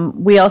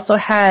also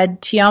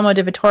had Tiamo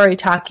De Vittori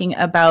talking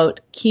about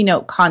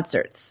keynote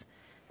concerts,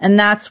 and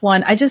that's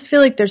one. I just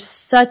feel like there's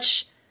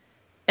such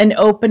an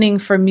opening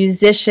for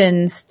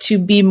musicians to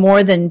be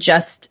more than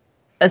just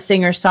a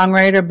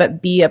singer-songwriter,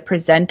 but be a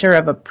presenter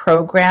of a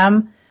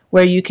program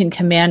where you can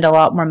command a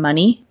lot more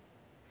money.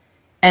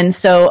 And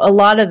so a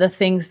lot of the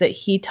things that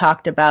he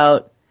talked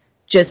about,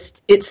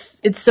 it's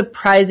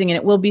surprising, and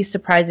it will be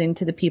surprising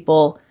to the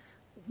people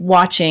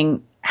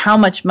watching how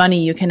much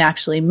money you can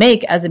actually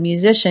make as a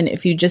musician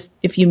if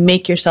you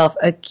make yourself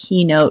a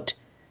keynote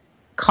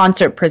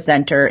concert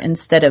presenter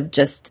instead of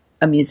just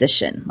a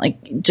musician.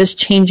 Just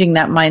changing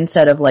that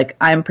mindset of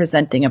I'm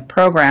presenting a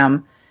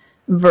program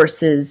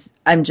versus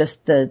I'm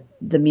just the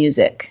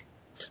music.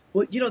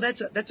 Well,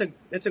 that's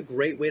a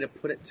great way to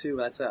put it too.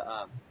 That's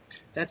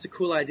a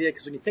cool idea,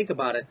 because when you think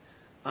about it,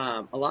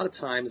 a lot of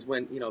times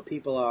when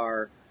people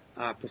are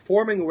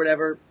performing or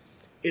whatever,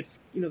 it's,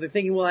 they're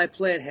thinking, well, I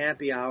play at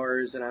happy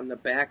hours and I'm the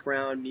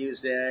background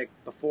music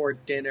before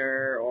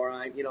dinner, or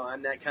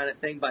I'm that kind of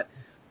thing. But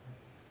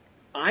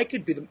I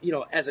could be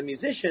as a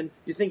musician,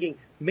 you're thinking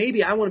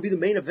maybe I want to be the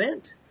main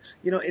event,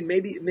 and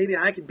maybe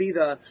I could be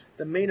the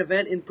main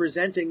event in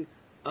presenting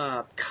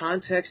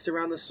context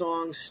around the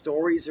songs,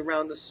 stories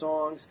around the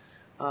songs,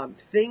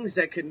 things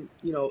that can,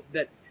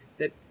 that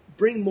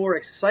bring more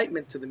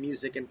excitement to the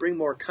music and bring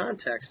more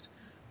context.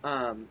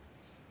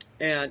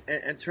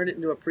 And turn it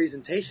into a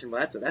presentation.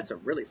 Well, that's a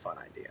really fun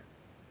idea.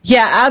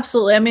 Yeah,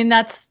 absolutely. I mean,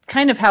 that's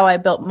kind of how I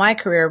built my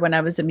career when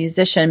I was a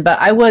musician, but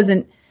I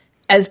wasn't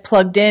as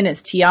plugged in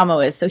as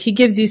Tiamo is. So he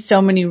gives you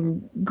so many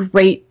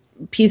great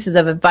pieces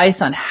of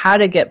advice on how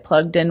to get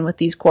plugged in with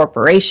these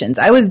corporations.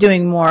 I was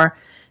doing more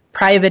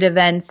private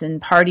events and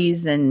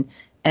parties and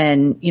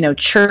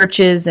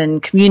churches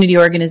and community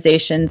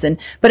organizations.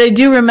 But I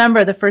do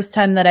remember the first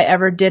time that I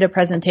ever did a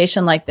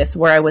presentation like this,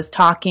 where I was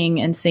talking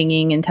and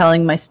singing and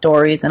telling my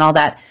stories and all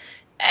that.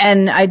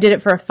 And I did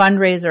it for a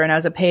fundraiser, and I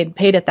was paid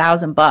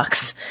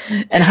 $1,000.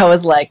 And I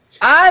was like,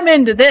 I'm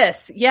into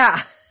this.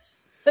 Yeah.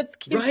 Let's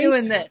keep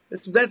doing this.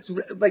 That's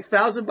like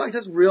 $1,000.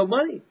 That's real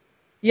money.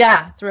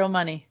 Yeah, it's real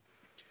money.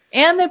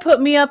 And they put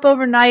me up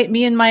overnight,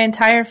 me and my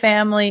entire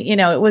family.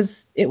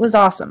 It was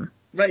awesome.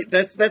 Right,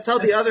 that's how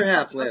the other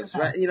half lives,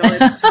 right?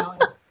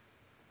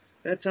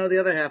 That's how the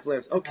other half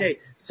lives. Okay,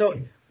 so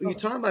when you're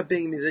talking about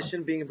being a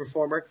musician, being a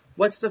performer,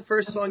 what's the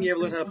first song you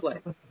ever learned how to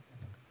play?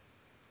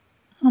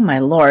 Oh my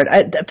Lord,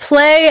 I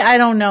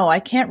don't know,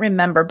 I can't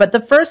remember. But the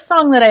first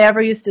song that I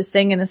ever used to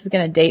sing, and this is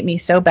going to date me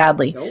so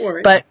badly. Don't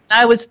worry. But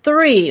I was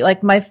 3.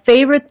 Like, my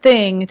favorite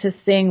thing to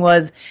sing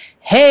was,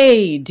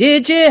 "Hey,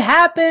 did you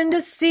happen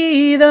to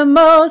see the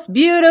most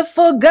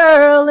beautiful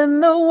girl in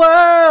the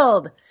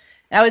world?"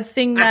 I would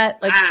sing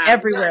that like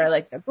everywhere, nice.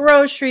 Like the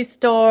grocery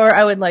store.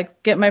 I would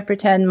like get my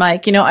pretend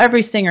mic.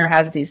 Every singer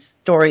has these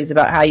stories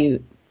about how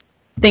you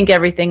think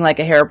everything like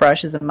a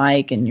hairbrush is a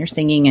mic and you're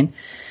singing. And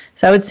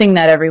so I would sing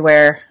that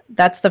everywhere.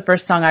 That's the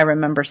first song I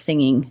remember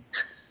singing.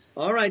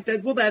 All right.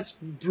 That's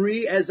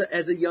Bree as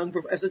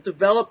a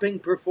developing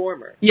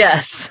performer.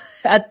 Yes,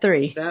 at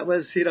 3. That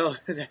was,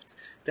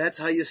 that's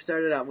how you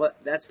started out. Well,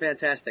 that's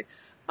fantastic.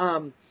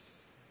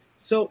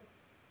 So,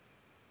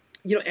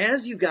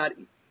 as you got,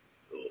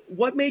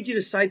 what made you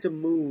decide to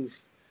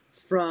move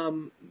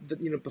from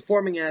the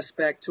performing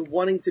aspect to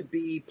wanting to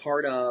be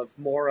part of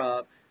more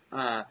of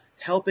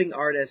helping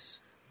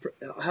artists,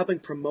 helping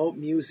promote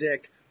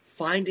music,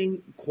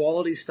 finding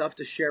quality stuff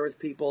to share with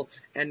people,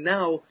 and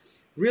now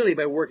really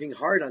by working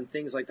hard on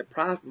things like the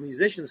Prof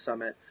Musician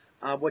Summit,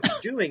 what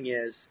you're doing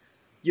is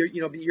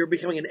you're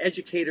becoming an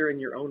educator in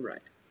your own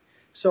right.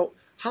 So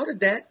how did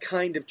that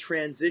kind of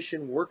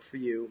transition work for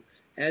you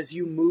as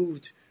you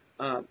moved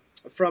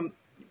from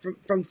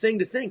thing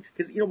to thing?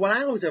 Because what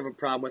I always have a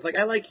problem with, like,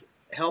 I like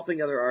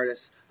helping other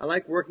artists, I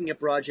like working at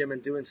Broadjam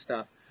and doing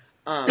stuff,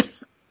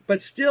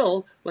 but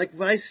still, like,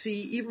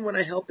 even when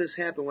I help this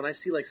happen, when I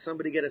see like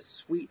somebody get a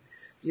sweet,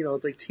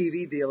 like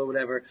TV deal or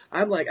whatever,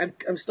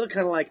 I'm still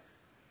kind of like,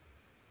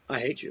 I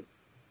hate you.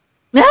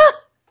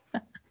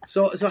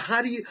 So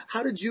how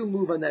did you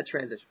move on that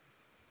transition?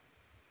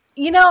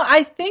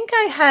 I think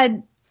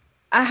I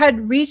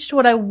had reached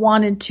what I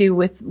wanted to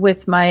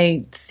with my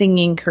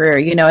singing career.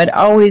 I'd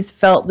always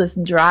felt this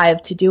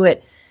drive to do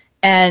it,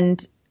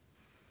 and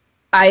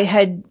I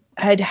had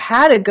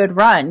a good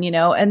run,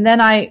 and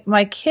then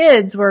my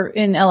kids were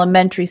in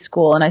elementary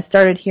school, and I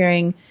started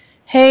hearing,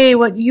 "Hey,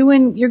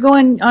 you're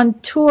going on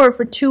tour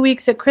for 2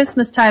 weeks at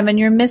Christmas time, and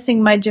you're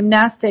missing my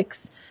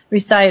gymnastics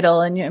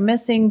recital, and you're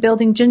missing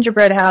building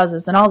gingerbread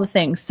houses and all the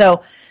things."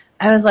 So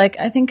I was like,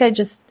 I think I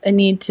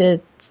need to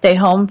stay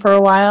home for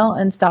a while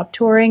and stop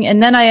touring.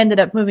 And then I ended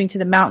up moving to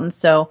the mountains.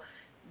 So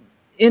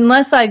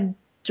unless I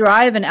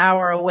drive an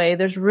hour away,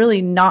 there's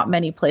really not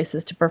many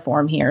places to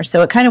perform here.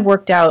 So it kind of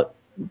worked out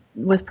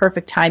with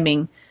perfect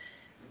timing.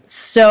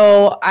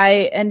 So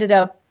I ended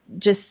up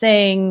just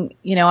saying,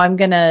 I'm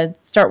going to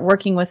start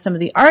working with some of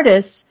the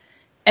artists.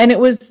 And it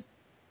was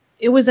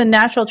a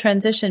natural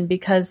transition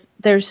because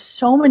there's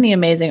so many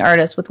amazing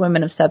artists with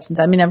Women of Substance.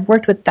 I mean, I've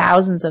worked with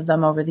thousands of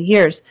them over the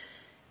years,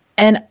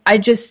 and I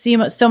just see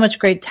so much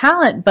great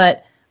talent,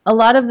 but a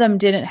lot of them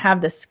didn't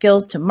have the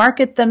skills to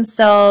market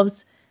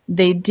themselves.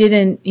 They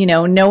didn't,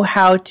 know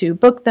how to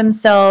book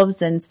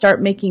themselves and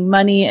start making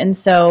money. And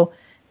so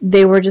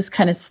they were just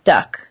kind of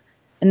stuck,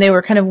 and they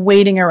were kind of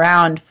waiting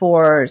around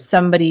for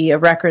somebody, a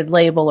record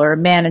label or a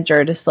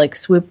manager, just like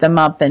swoop them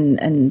up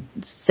and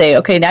say,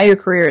 okay, now your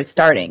career is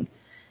starting.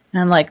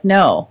 And I'm like,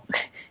 no,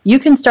 you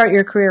can start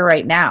your career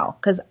right now.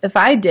 Because if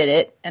I did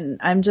it, and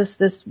I'm just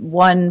this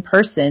one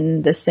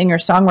person, this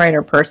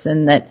singer-songwriter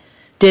person that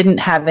didn't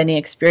have any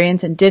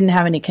experience and didn't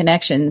have any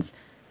connections,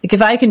 like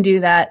if I can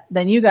do that,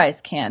 then you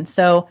guys can.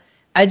 So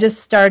I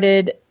just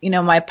started,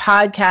 my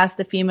podcast,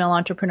 The Female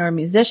Entrepreneur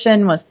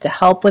Musician, was to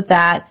help with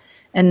that.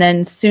 And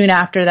then soon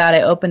after that,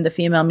 I opened the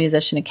Female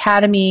Musician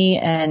Academy.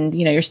 And,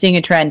 you're seeing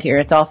a trend here.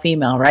 It's all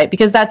female, right?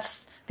 Because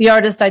that's the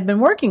artist I'd been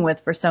working with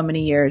for so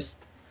many years.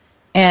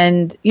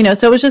 And,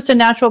 so it was just a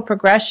natural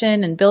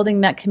progression and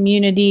building that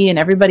community and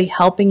everybody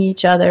helping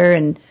each other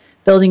and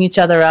building each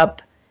other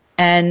up.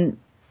 And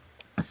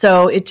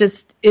so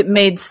it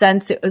made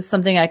sense. It was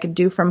something I could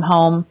do from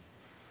home.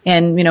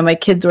 And, my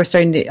kids were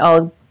starting to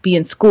all be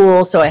in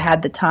school, so I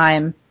had the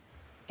time.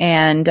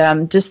 And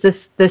just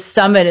this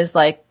summit is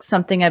like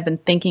something I've been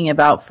thinking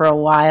about for a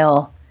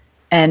while,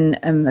 and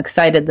I'm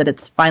excited that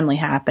it's finally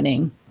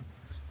happening.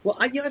 Well,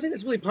 I think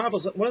that's really powerful.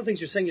 So one of the things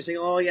you're saying,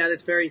 oh yeah,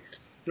 that's very,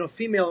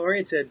 female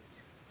oriented.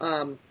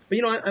 But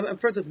I'm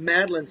friends with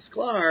Madeline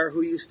Sklar,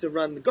 who used to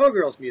run the Go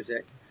Girls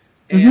music,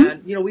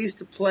 and we used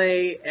to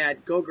play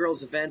at Go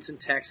Girls events in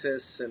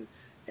Texas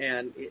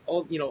and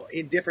all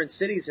in different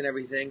cities and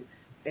everything,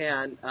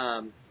 and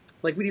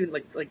we'd even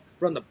like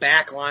run the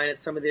back line at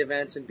some of the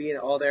events and be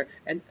all there.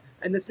 And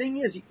the thing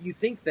is, you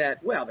think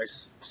that, well,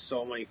 there's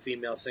so many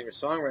female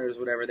singer-songwriters,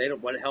 whatever,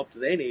 what help do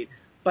they need?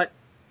 But,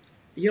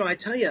 I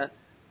tell you,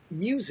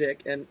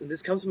 music, and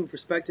this comes from a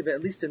perspective,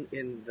 at least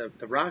in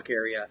the rock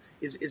area,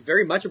 is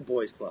very much a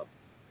boys' club.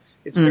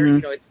 It's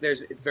very,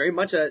 it's very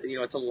much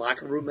it's a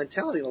locker room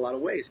mentality in a lot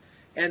of ways.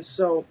 And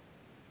so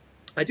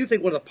I do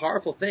think one of the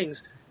powerful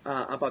things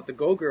about the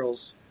Go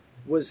Girls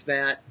was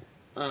that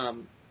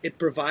it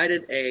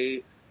provided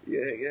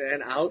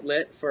an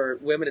outlet for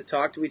women to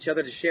talk to each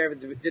other, to share.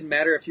 It didn't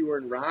matter if you were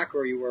in rock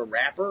or you were a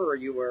rapper or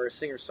you were a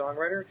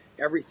singer-songwriter,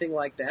 everything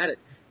like that.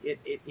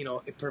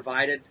 It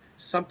provided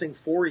something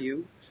for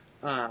you,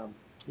 a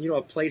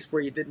place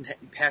where you didn't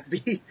have to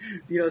be,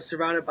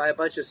 surrounded by a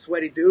bunch of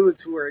sweaty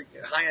dudes who were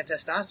high on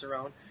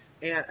testosterone.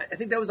 And I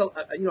think that was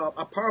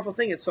a powerful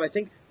thing. And so I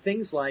think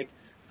things like,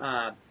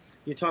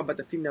 you talk about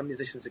the Female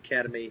Musicians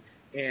Academy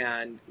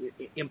and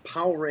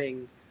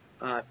empowering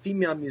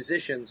female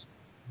musicians,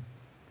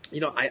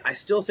 I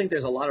still think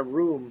there's a lot of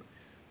room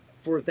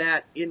for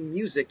that in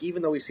music,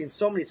 even though we've seen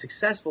so many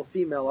successful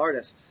female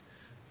artists.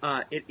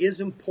 It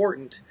is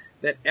important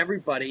that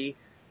everybody,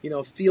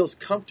 feels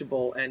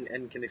comfortable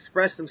and can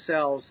express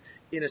themselves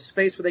in a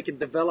space where they can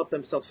develop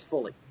themselves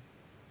fully.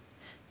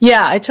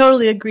 Yeah, I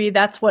totally agree.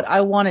 That's what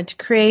I wanted to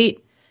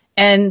create.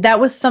 And that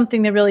was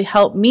something that really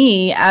helped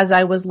me as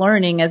I was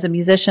learning as a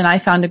musician. I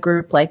found a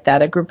group like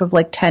that, a group of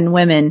like 10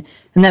 women,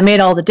 and that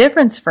made all the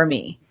difference for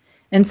me.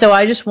 And so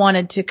I just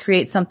wanted to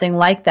create something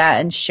like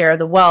that and share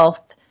the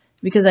wealth,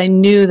 because I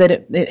knew that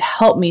it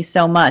helped me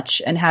so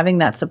much, and having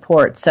that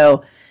support.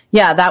 So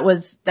yeah, that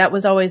was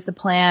always the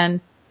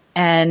plan.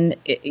 And,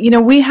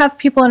 we have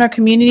people in our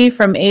community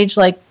from age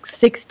like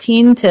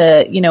 16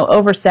 to,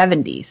 over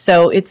 70.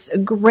 So it's a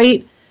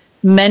great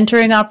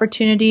mentoring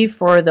opportunity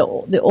for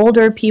the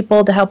older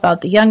people to help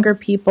out the younger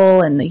people,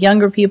 and the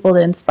younger people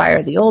to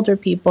inspire the older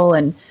people.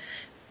 And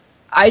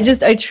I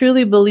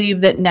truly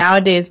believe that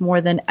nowadays more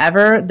than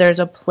ever,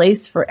 there's a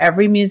place for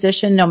every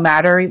musician, no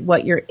matter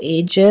what your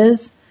age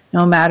is,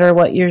 no matter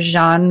what your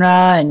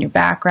genre and your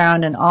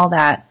background and all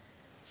that.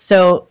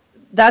 So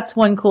that's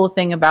one cool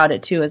thing about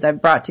it too, is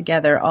I've brought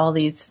together all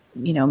these,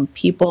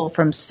 people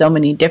from so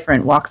many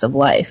different walks of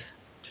life.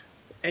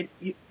 And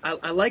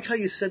I like how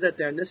you said that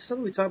there, and this is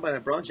something we talk about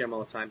at Broadjam all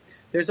the time.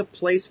 There's a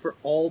place for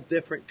all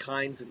different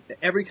kinds,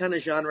 every kind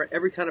of genre,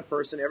 every kind of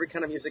person, every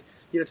kind of music.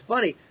 It's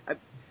funny.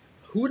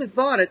 Who would have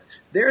thought it?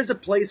 There's a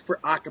place for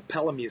a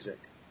cappella music.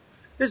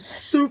 There's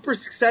super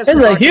successful.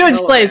 There's a huge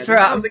place for.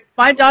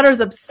 My daughter's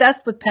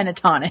obsessed with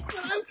pentatonics.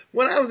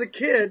 When I was a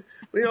kid,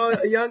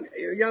 a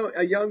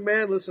young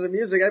man listening to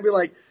music, I'd be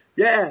like,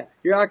 "Yeah,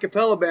 your a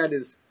cappella band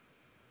is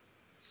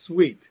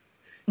sweet."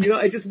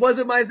 It just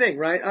wasn't my thing,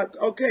 right?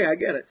 Okay, I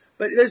get it.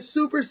 But they're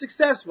super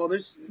successful.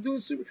 They're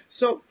doing super.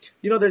 So,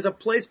 there's a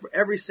place for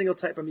every single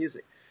type of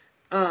music.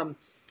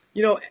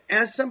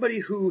 As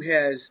somebody who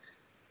has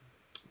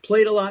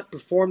played a lot,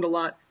 performed a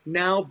lot,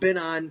 now been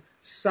on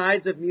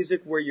sides of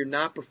music where you're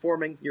not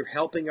performing, you're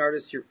helping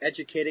artists, you're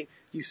educating,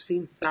 you've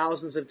seen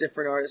thousands of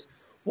different artists.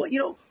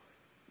 Well,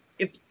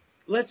 if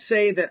let's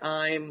say that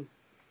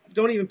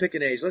don't even pick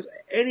an age,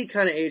 any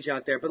kind of age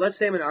out there, but let's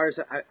say I'm an artist,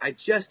 I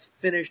just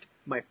finished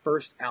my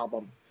first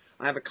album.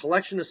 I have a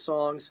collection of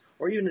songs,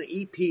 or even an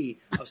EP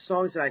of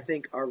songs that I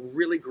think are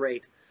really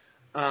great.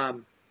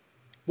 What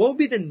would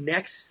be the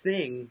next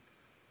thing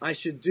I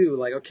should do?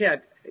 Like, okay,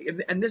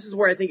 and this is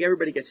where I think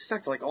everybody gets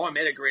stuck. Like, oh, I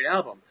made a great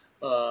album.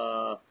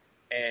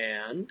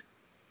 And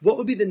what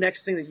would be the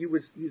next thing that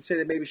you'd say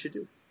that maybe should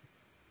do?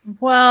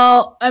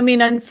 Well, I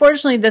mean,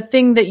 unfortunately, the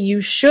thing that you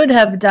should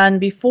have done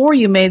before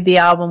you made the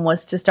album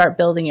was to start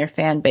building your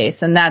fan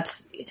base. And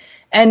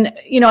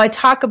I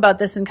talk about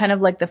this in kind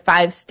of like the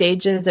 5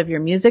 stages of your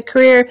music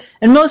career.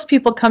 And most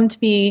people come to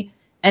me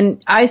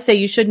and I say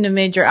you shouldn't have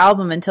made your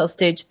album until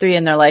stage 3.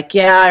 And they're like,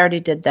 yeah, I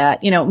already did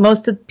that.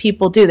 Most of the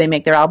people do. They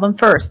make their album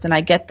first. And I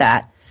get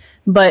that.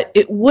 But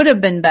it would have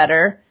been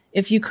better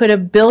if you could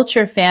have built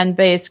your fan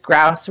base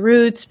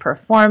grassroots,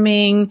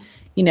 performing,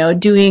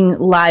 doing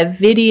live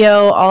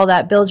video, all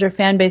that, build your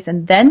fan base,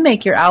 and then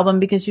make your album,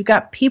 because you've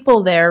got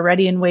people there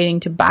ready and waiting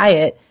to buy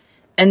it,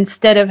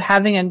 instead of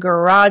having a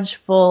garage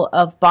full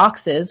of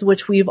boxes,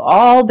 which we've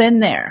all been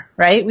there,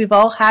 right? We've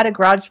all had a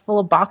garage full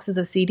of boxes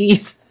of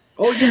CDs.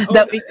 Oh yeah,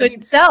 that we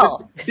couldn't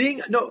sell.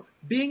 Being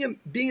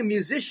a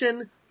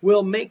musician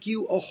will make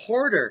you a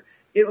hoarder.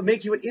 It will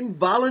make you an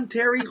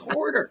involuntary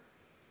hoarder.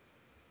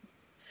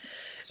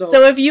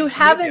 So if you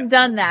haven't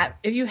done that,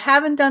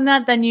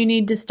 then you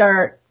need to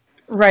start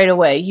right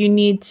away. You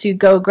need to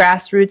go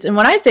grassroots. And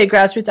when I say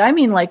grassroots, I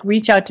mean like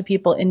reach out to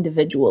people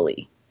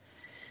individually.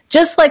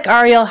 Just like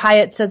Ariel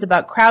Hyatt says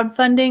about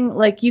crowdfunding,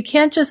 like you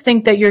can't just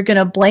think that you're going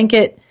to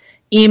blanket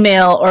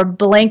email or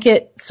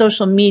blanket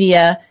social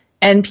media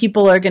and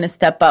people are going to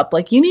step up.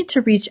 Like you need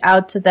to reach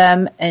out to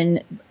them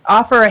and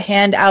offer a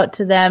hand out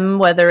to them,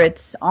 whether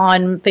it's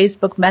on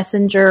Facebook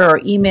Messenger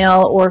or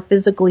email or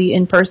physically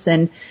in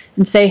person,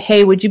 and say,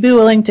 hey, would you be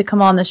willing to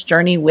come on this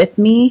journey with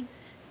me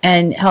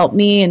and help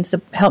me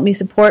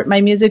support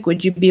my music?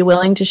 Would you be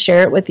willing to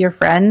share it with your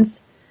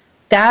friends?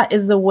 That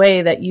is the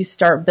way that you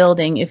start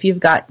building if you've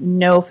got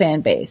no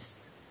fan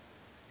base.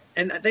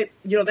 And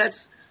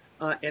that's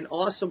an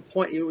awesome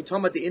point. You were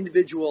talking about the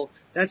individual.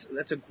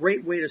 That's a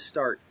great way to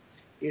start,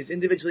 is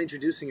individually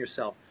introducing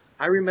yourself.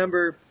 I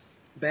remember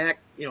back,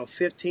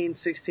 15,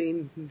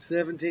 16,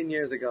 17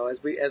 years ago,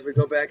 as we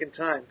go back in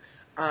time,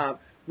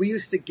 we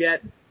used to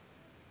get,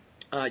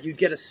 you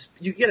get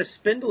a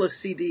spindle of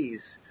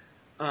CDs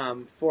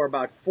for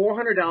about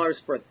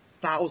 $400 for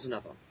 1,000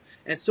 of them.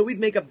 And so we'd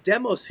make up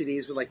demo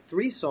CDs with like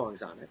 3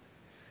 songs on it,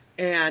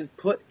 and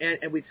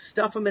we'd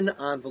stuff them in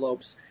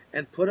envelopes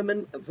and put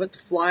the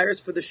flyers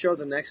for the show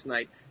the next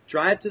night,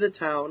 drive to the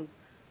town,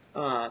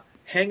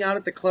 hang out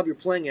at the club you're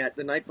playing at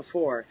the night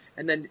before,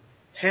 and then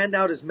hand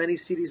out as many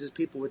CDs as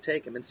people would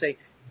take them and say,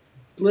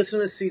 listen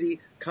to the CD,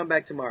 come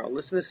back tomorrow.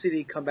 Listen to the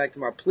CD, come back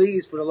tomorrow.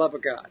 Please, for the love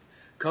of God,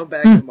 come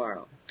back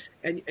tomorrow.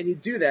 And you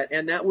do that,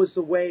 and that was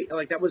the way,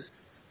 that was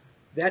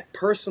that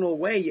personal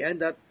way you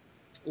end up,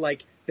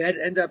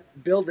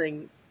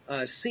 building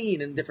a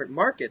scene in different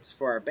markets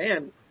for our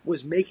band,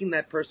 was making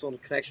that personal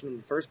connection in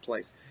the first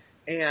place.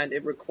 And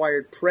it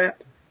required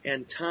prep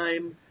and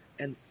time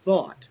and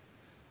thought.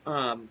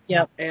 And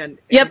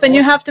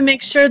you have to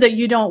make sure that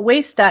you don't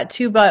waste that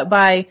too,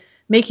 by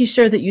making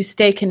sure that you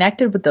stay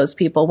connected with those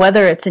people,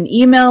 whether it's an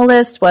email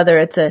list, whether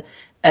it's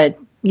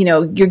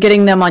you're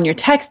getting them on your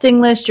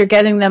texting list, you're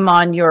getting them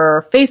on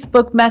your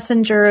Facebook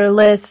Messenger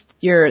list,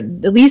 you're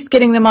at least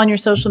getting them on your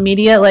social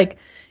media. Like,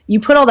 you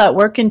put all that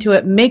work into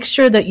it, make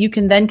sure that you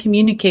can then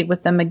communicate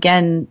with them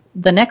again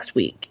the next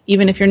week,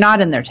 even if you're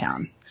not in their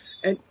town.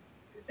 And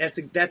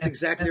that's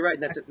exactly right.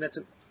 That's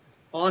an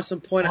awesome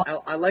point.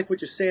 I like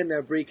what you're saying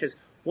there, Bree, because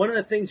one of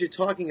the things you're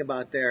talking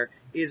about there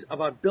is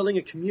about building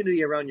a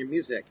community around your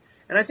music.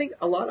 And I think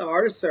a lot of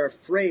artists are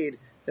afraid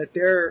that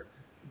they're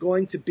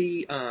going to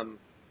be, I'm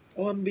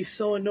going to be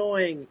so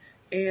annoying.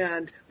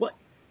 And,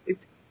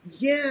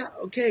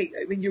 okay.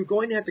 I mean, you're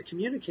going to have to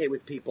communicate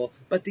with people,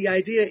 but the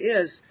idea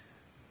is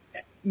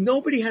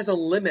nobody has a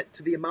limit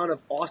to the amount of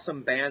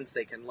awesome bands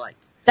they can like.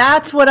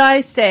 That's what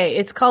I say.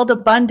 It's called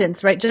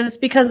abundance, right?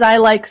 Just because I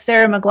like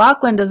Sarah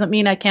McLachlan doesn't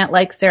mean I can't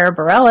like Sarah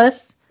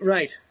Bareilles.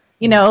 Right.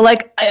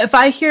 If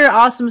I hear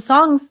awesome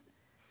songs,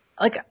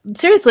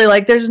 seriously,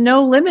 there's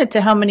no limit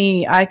to how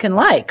many I can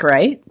like,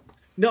 right?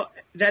 No,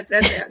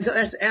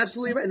 that's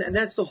absolutely right. And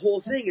that's the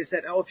whole thing, is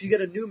that, if you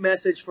get a new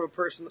message from a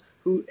person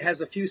who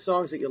has a few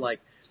songs that you like,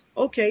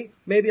 okay,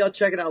 maybe I'll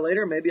check it out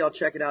later, maybe I'll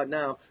check it out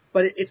now.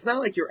 But it's not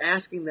like you're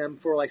asking them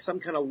for some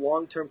kind of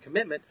long-term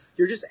commitment.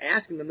 You're just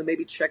asking them to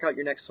maybe check out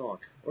your next song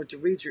or to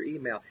read your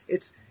email.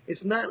 It's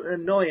not an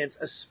annoyance,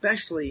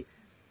 especially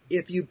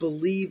if you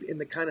believe in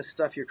the kind of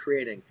stuff you're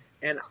creating.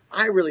 And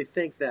I really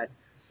think that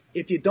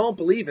if you don't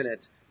believe in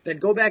it, then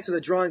go back to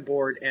the drawing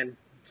board and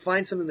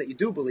find something that you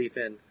do believe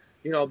in.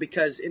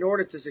 Because in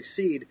order to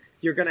succeed,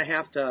 you're gonna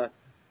have to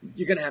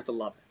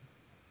love it.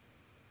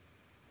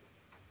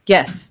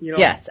 Yes.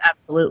 Yes,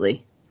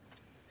 absolutely.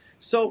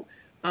 So,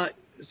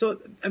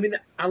 I mean,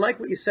 I like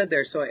what you said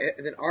there. So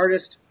an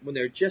artist, when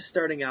they're just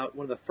starting out,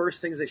 one of the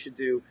first things they should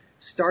do,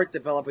 start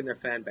developing their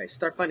fan base.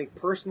 Start finding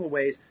personal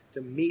ways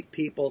to meet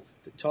people,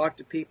 to talk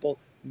to people.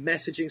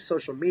 Messaging,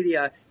 social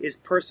media is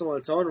personal in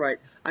its own right.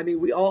 I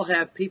mean, we all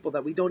have people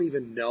that we don't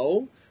even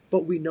know,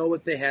 but we know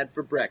what they had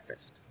for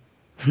breakfast.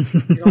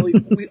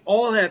 We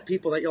all have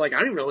people that you're like, I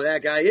don't even know who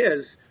that guy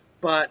is,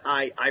 but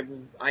I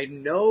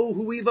know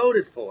who we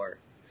voted for.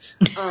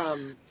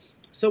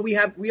 So we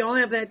all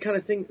have that kind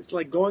of thing. It's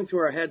going through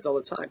our heads all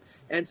the time.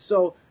 And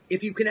so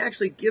if you can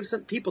actually give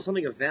some people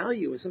something of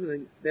value and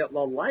something that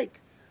they'll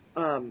like,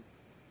 I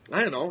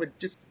don't know, it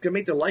just can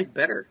make their life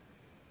better.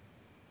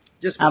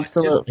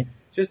 Absolutely.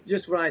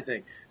 Just what I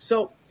think.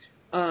 So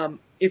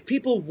if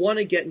people want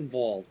to get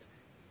involved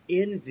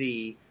in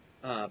the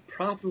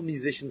Profitable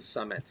Musicians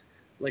Summit,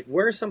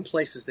 where are some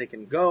places they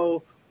can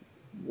go?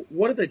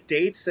 What are the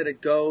dates that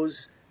it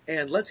goes?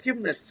 And let's give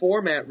them that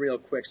format real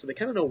quick so they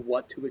kind of know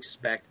what to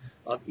expect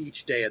of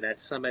each day of that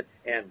summit,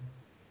 and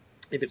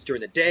if it's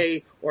during the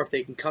day or if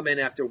they can come in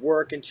after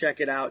work and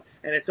check it out.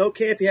 And it's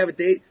okay if you have a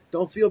day.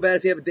 Don't feel bad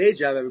if you have a day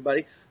job,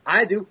 everybody.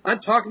 I do. I'm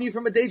talking to you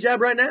from a day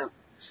job right now.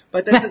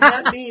 But that does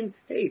not mean,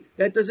 hey,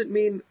 that doesn't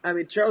mean, I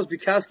mean, Charles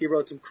Bukowski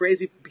wrote some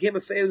crazy, became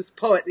a famous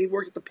poet, and he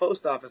worked at the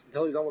post office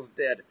until he was almost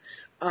dead.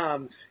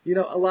 You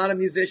know, a lot of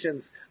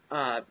musicians,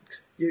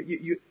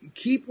 you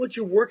keep what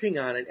you're working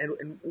on,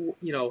 and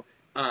you know,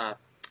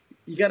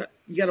 you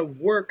gotta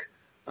work,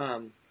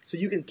 so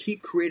you can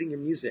keep creating your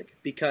music,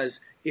 because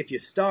if you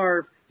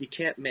starve, you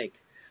can't make.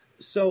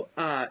 So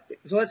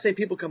let's say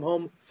people come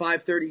home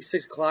 5:30,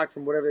 6 o'clock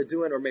from whatever they're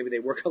doing, or maybe they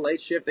work a late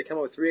shift. They come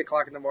home at 3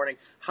 o'clock in the morning.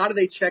 How do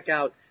they check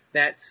out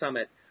that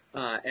summit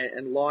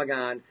and log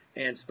on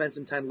and spend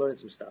some time learning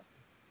some stuff?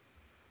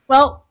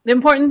 Well, the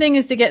important thing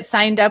is to get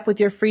signed up with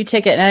your free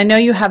ticket, and I know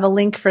you have a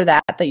link for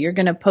that you're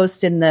going to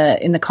post in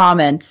the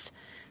comments.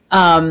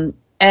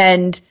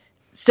 And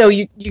so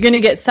you're going to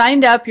get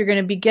signed up. You're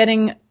going to be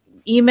getting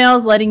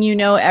emails letting you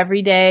know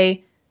every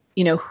day,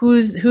 you know,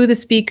 who the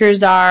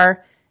speakers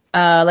are.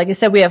 Like I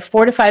said, we have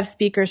 4 to 5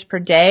 speakers per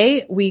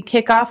day. We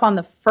kick off on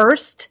the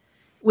 1st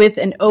with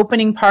an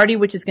opening party,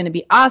 which is going to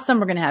be awesome.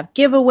 We're going to have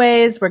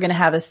giveaways. We're going to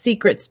have a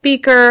secret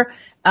speaker.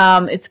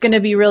 It's going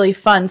to be really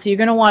fun. So you're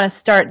going to want to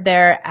start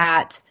there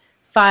at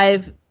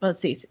 8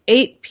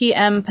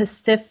 p.m.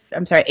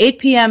 8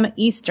 p.m.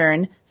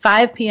 Eastern,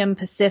 5 p.m.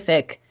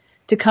 Pacific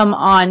to come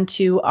on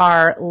to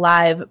our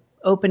live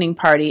opening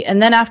party.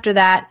 And then after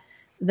that,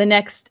 the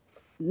next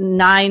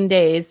 9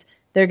 days,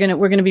 we're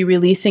going to be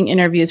releasing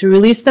interviews. We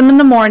release them in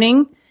the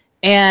morning,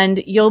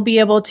 and you'll be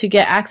able to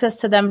get access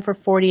to them for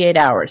 48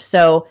 hours.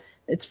 So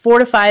it's 4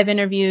 to 5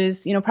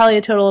 interviews, you know, probably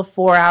a total of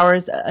 4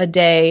 hours a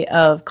day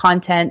of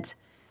content.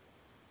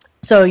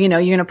 So, you know,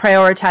 you're going to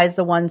prioritize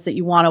the ones that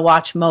you want to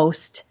watch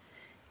most.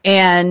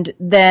 And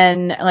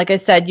then, like I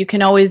said, you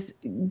can always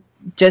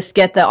just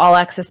get the all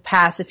access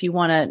pass if you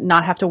want to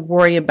not have to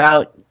worry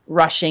about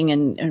rushing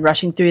and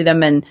rushing through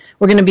them. And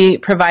we're going to be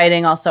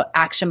providing also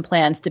action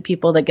plans to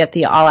people that get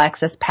the all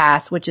access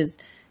pass, which is,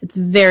 it's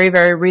very,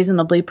 very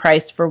reasonably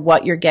priced for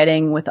what you're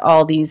getting with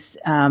all these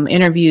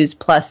interviews,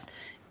 plus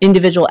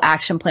individual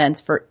action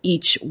plans for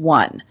each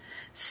one.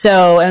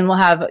 So, and we'll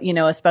have, you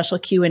know, a special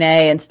Q&A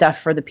and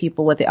stuff for the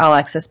people with the all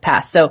access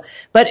pass. So,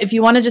 but if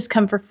you want to just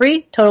come for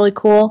free, totally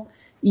cool.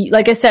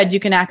 Like I said, you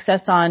can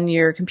access on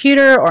your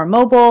computer or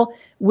mobile.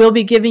 We'll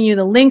be giving you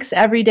the links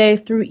every day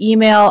through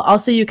email.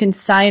 Also, you can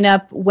sign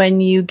up when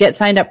you get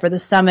signed up for the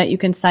summit. You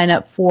can sign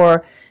up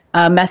for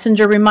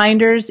messenger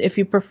reminders. If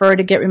you prefer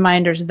to get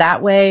reminders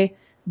that way,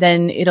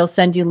 then it'll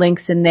send you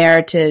links in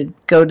there to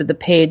go to the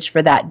page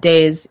for that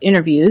day's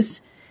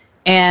interviews.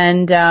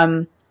 And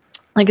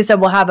like I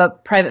said, we'll have a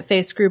private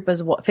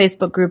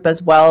Facebook group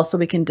as well, so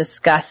we can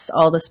discuss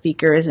all the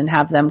speakers and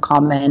have them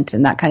comment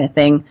and that kind of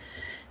thing.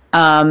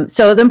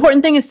 So the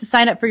important thing is to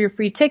sign up for your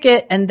free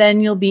ticket, and then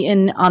you'll be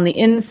on the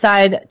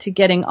inside to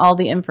getting all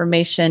the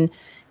information.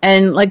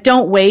 And like,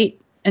 don't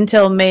wait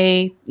until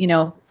May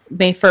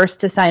 1st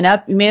to sign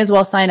up. You may as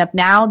well sign up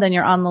now. Then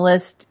you're on the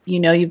list. You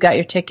know, you've got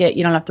your ticket.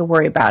 You don't have to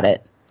worry about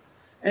it.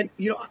 And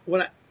you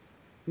know,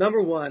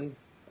 number one,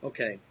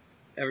 okay,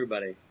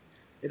 everybody,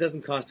 it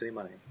doesn't cost any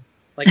money.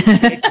 Like,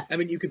 I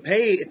mean, you can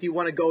pay if you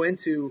want to go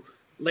into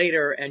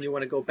later and you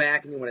want to go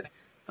back and you want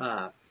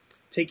to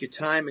take your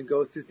time and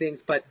go through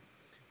things. But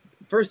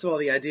first of all,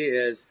 the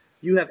idea is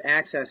you have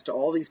access to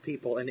all these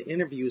people and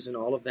interviews and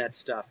all of that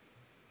stuff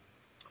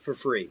for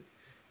free.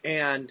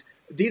 And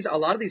a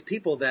lot of these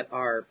people that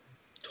are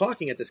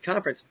talking at this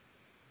conference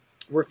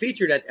were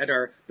featured at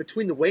our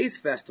Between the Waves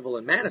Festival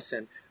in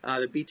Madison,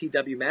 the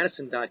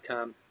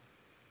btwmadison.com.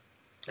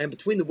 And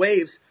Between the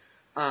Waves,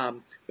 I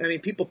mean,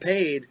 people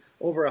paid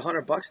over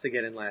 $100 to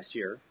get in last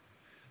year.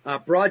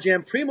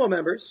 Broadjam Primo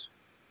members,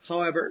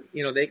 however,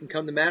 you know, they can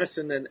come to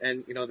Madison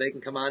and you know, they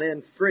can come on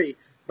in free.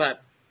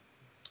 But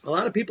a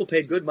lot of people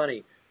paid good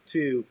money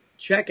to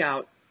check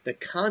out the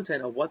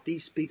content of what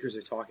these speakers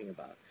are talking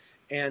about.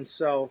 And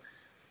so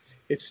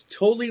it's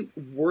totally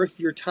worth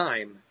your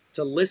time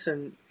to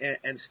listen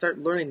and start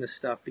learning this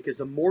stuff, because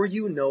the more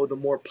you know, the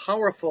more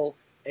powerful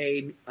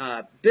a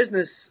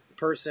business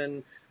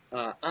person,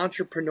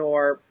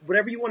 entrepreneur,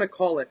 whatever you want to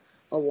call it,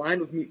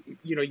 aligned with,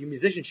 you know, your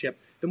musicianship,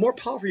 the more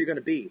powerful you're going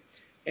to be.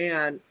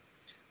 And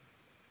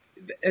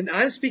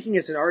I'm speaking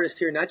as an artist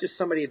here, not just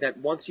somebody that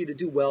wants you to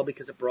do well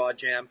because of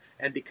Broadjam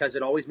and because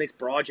it always makes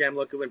Broadjam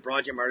look good when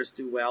Broadjam artists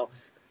do well.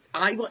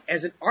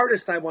 As an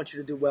artist, I want you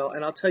to do well,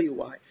 and I'll tell you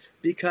why.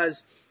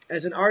 Because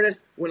as an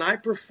artist, when I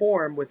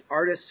perform with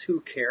artists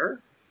who care,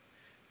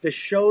 the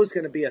show's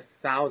going to be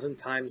 1,000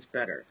 times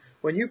better.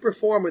 When you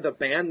perform with a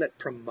band that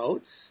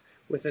promotes,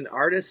 with an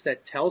artist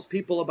that tells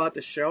people about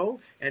the show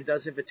and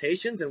does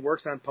invitations and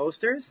works on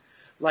posters,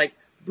 like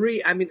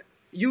Bree, I mean,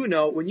 you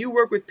know, when you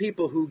work with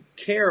people who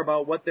care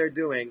about what they're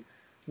doing,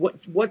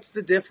 what's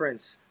the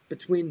difference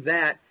between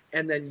that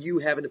and then you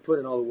having to put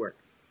in all the work?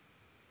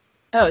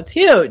 Oh, it's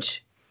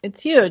huge. It's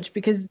huge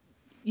because,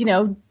 you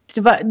know,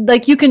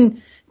 you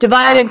can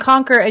divide and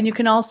conquer, and you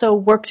can also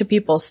work to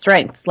people's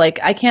strengths. Like,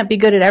 I can't be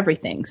good at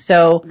everything.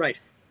 So, right.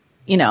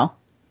 You know.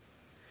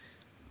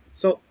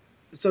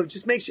 So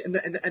just make sure,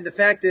 and the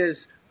fact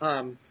is,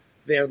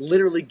 they are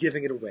literally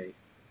giving it away.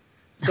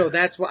 So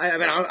that's why, I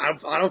mean,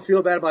 I don't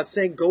feel bad about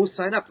saying go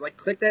sign up. Like,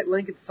 click that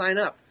link and sign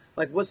up.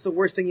 Like, what's the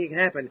worst thing that can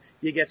happen?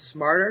 You get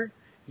smarter?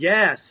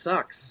 Yeah,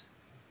 sucks.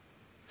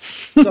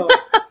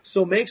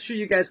 So make sure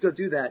you guys go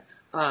do that.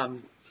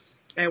 And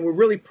we're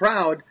really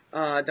proud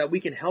that we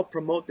can help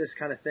promote this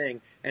kind of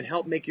thing and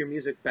help make your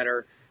music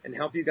better and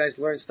help you guys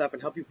learn stuff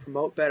and help you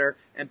promote better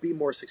and be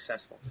more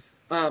successful.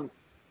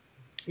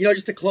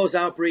 Just to close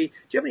out, Bree, do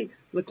you have any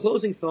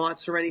closing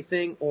thoughts or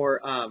anything, or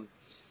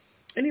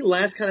any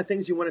last kind of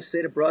things you want to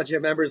say to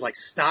Broadjam members, like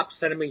stop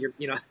sending me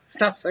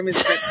stop sending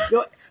me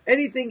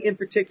anything in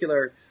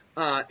particular,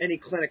 any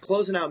kind of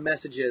closing out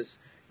messages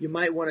you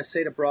might want to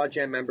say to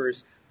Broadjam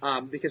members,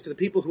 because for the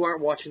people who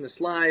aren't watching this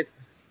live,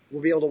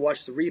 we'll be able to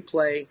watch the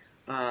replay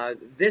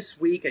this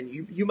week, and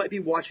you might be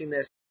watching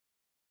this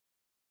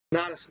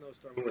not a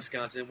snowstorm in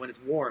Wisconsin when it's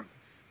warm,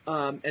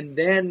 and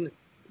then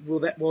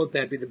won't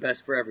that be the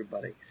best for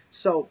everybody?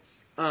 So,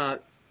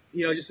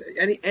 just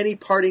any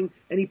parting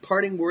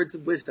words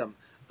of wisdom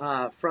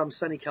from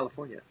sunny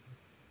California.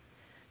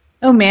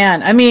 Oh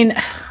man, I mean,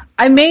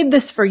 I made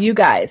this for you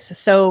guys,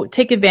 so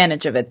take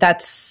advantage of it.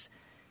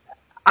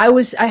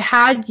 I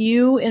had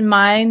you in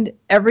mind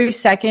every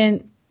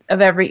second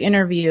of every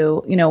interview,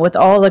 with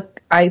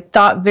I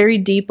thought very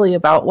deeply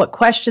about what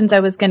questions I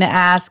was going to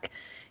ask.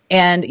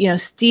 And,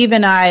 Steve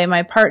and I,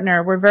 my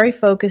partner, we're very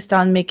focused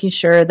on making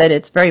sure that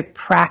it's very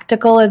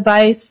practical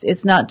advice.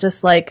 It's not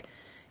just like,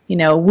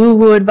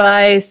 woo-woo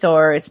advice,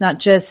 or it's not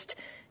just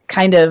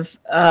kind of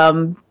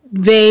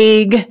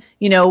vague.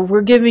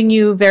 We're giving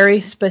you very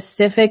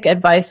specific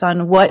advice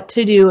on what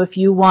to do if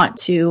you want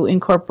to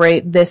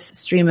incorporate this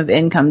stream of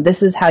income.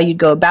 This is how you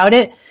go about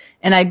it.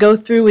 And I go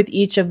through with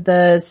each of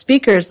the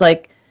speakers,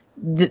 like,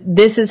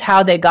 this is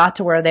how they got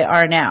to where they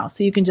are now.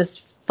 So you can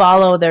just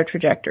follow their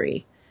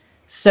trajectory.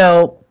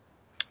 So,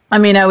 I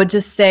mean, I would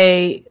just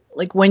say,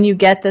 like, when you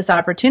get this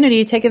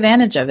opportunity, take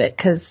advantage of it,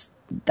 because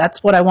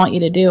that's what I want you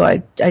to do.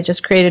 I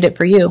just created it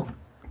for you.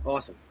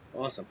 Awesome.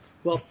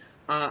 Well,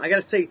 I got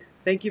to say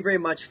thank you very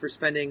much for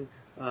spending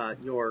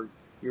your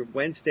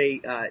Wednesday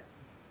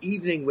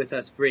evening with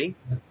us, Bree,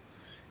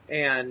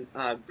 and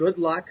good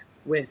luck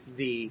with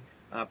the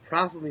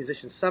Profitable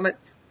Musician Summit.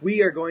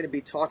 We are going to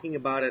be talking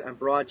about it on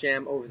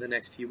Broadjam over the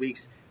next few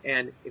weeks,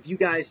 and if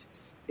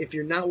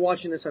you're not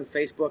watching this on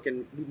Facebook,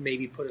 and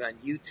maybe put it on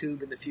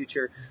YouTube in the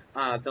future,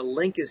 the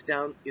link is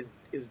down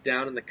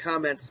in the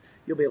comments.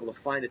 You'll be able to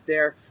find it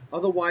there.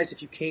 Otherwise,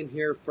 if you came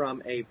here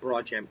from a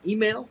Broadjam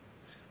email,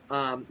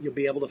 you'll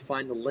be able to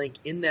find the link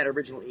in that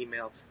original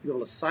email. You'll be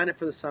able to sign up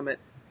for the summit,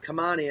 come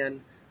on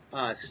in,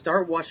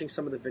 start watching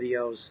some of the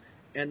videos,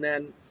 and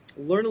then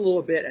learn a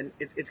little bit. And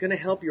it's going to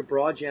help your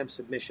Broadjam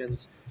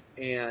submissions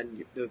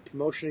and the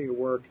promotion of your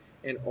work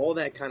and all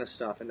that kind of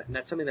stuff. And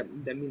that's something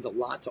that means a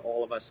lot to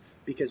all of us,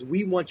 because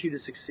we want you to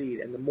succeed.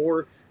 And the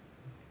more,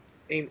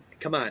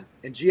 come on,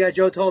 and G.I.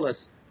 Joe told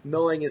us,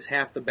 knowing is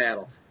half the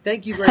battle.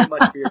 Thank you very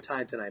much for your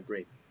time tonight,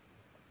 Bree.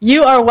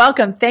 You are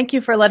welcome. Thank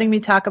you for letting me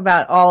talk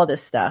about all of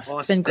this stuff. Awesome.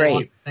 It's been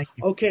great. Thank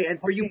you. Okay,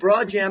 and for you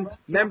Broadjam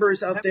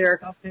members out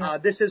there,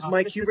 this is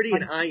Mike Huberty,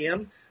 and I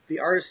am the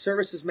Artist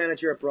Services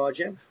Manager at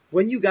Broadjam.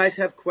 When you guys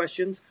have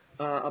questions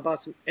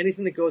about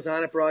anything that goes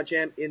on at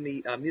Broadjam in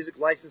the music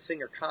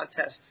licensing or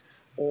contests,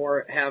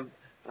 or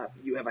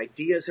you have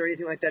ideas or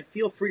anything like that,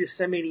 feel free to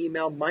send me an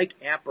email,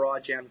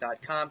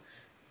 mike@broadjam.com.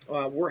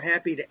 We're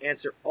happy to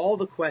answer all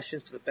the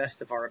questions to the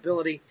best of our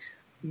ability.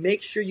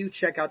 Make sure you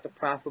check out the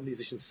Profitable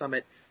Musician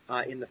Summit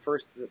in the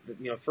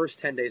first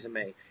 10 days of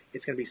May.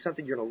 It's going to be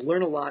something you're going to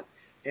learn a lot,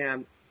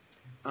 and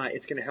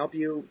it's going to help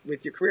you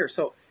with your career.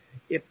 So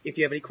if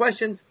you have any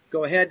questions,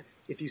 go ahead.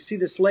 If you see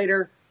this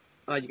later,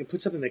 you can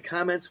put something in the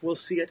comments. We'll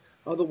see it.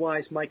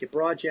 Otherwise,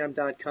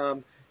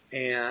 mike@broadjam.com,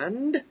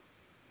 and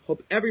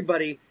hope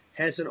everybody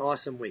has an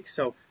awesome week.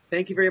 So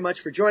thank you very much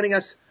for joining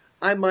us.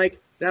 I'm Mike.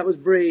 That was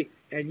Bree.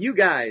 And you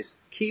guys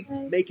keep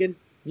making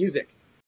music.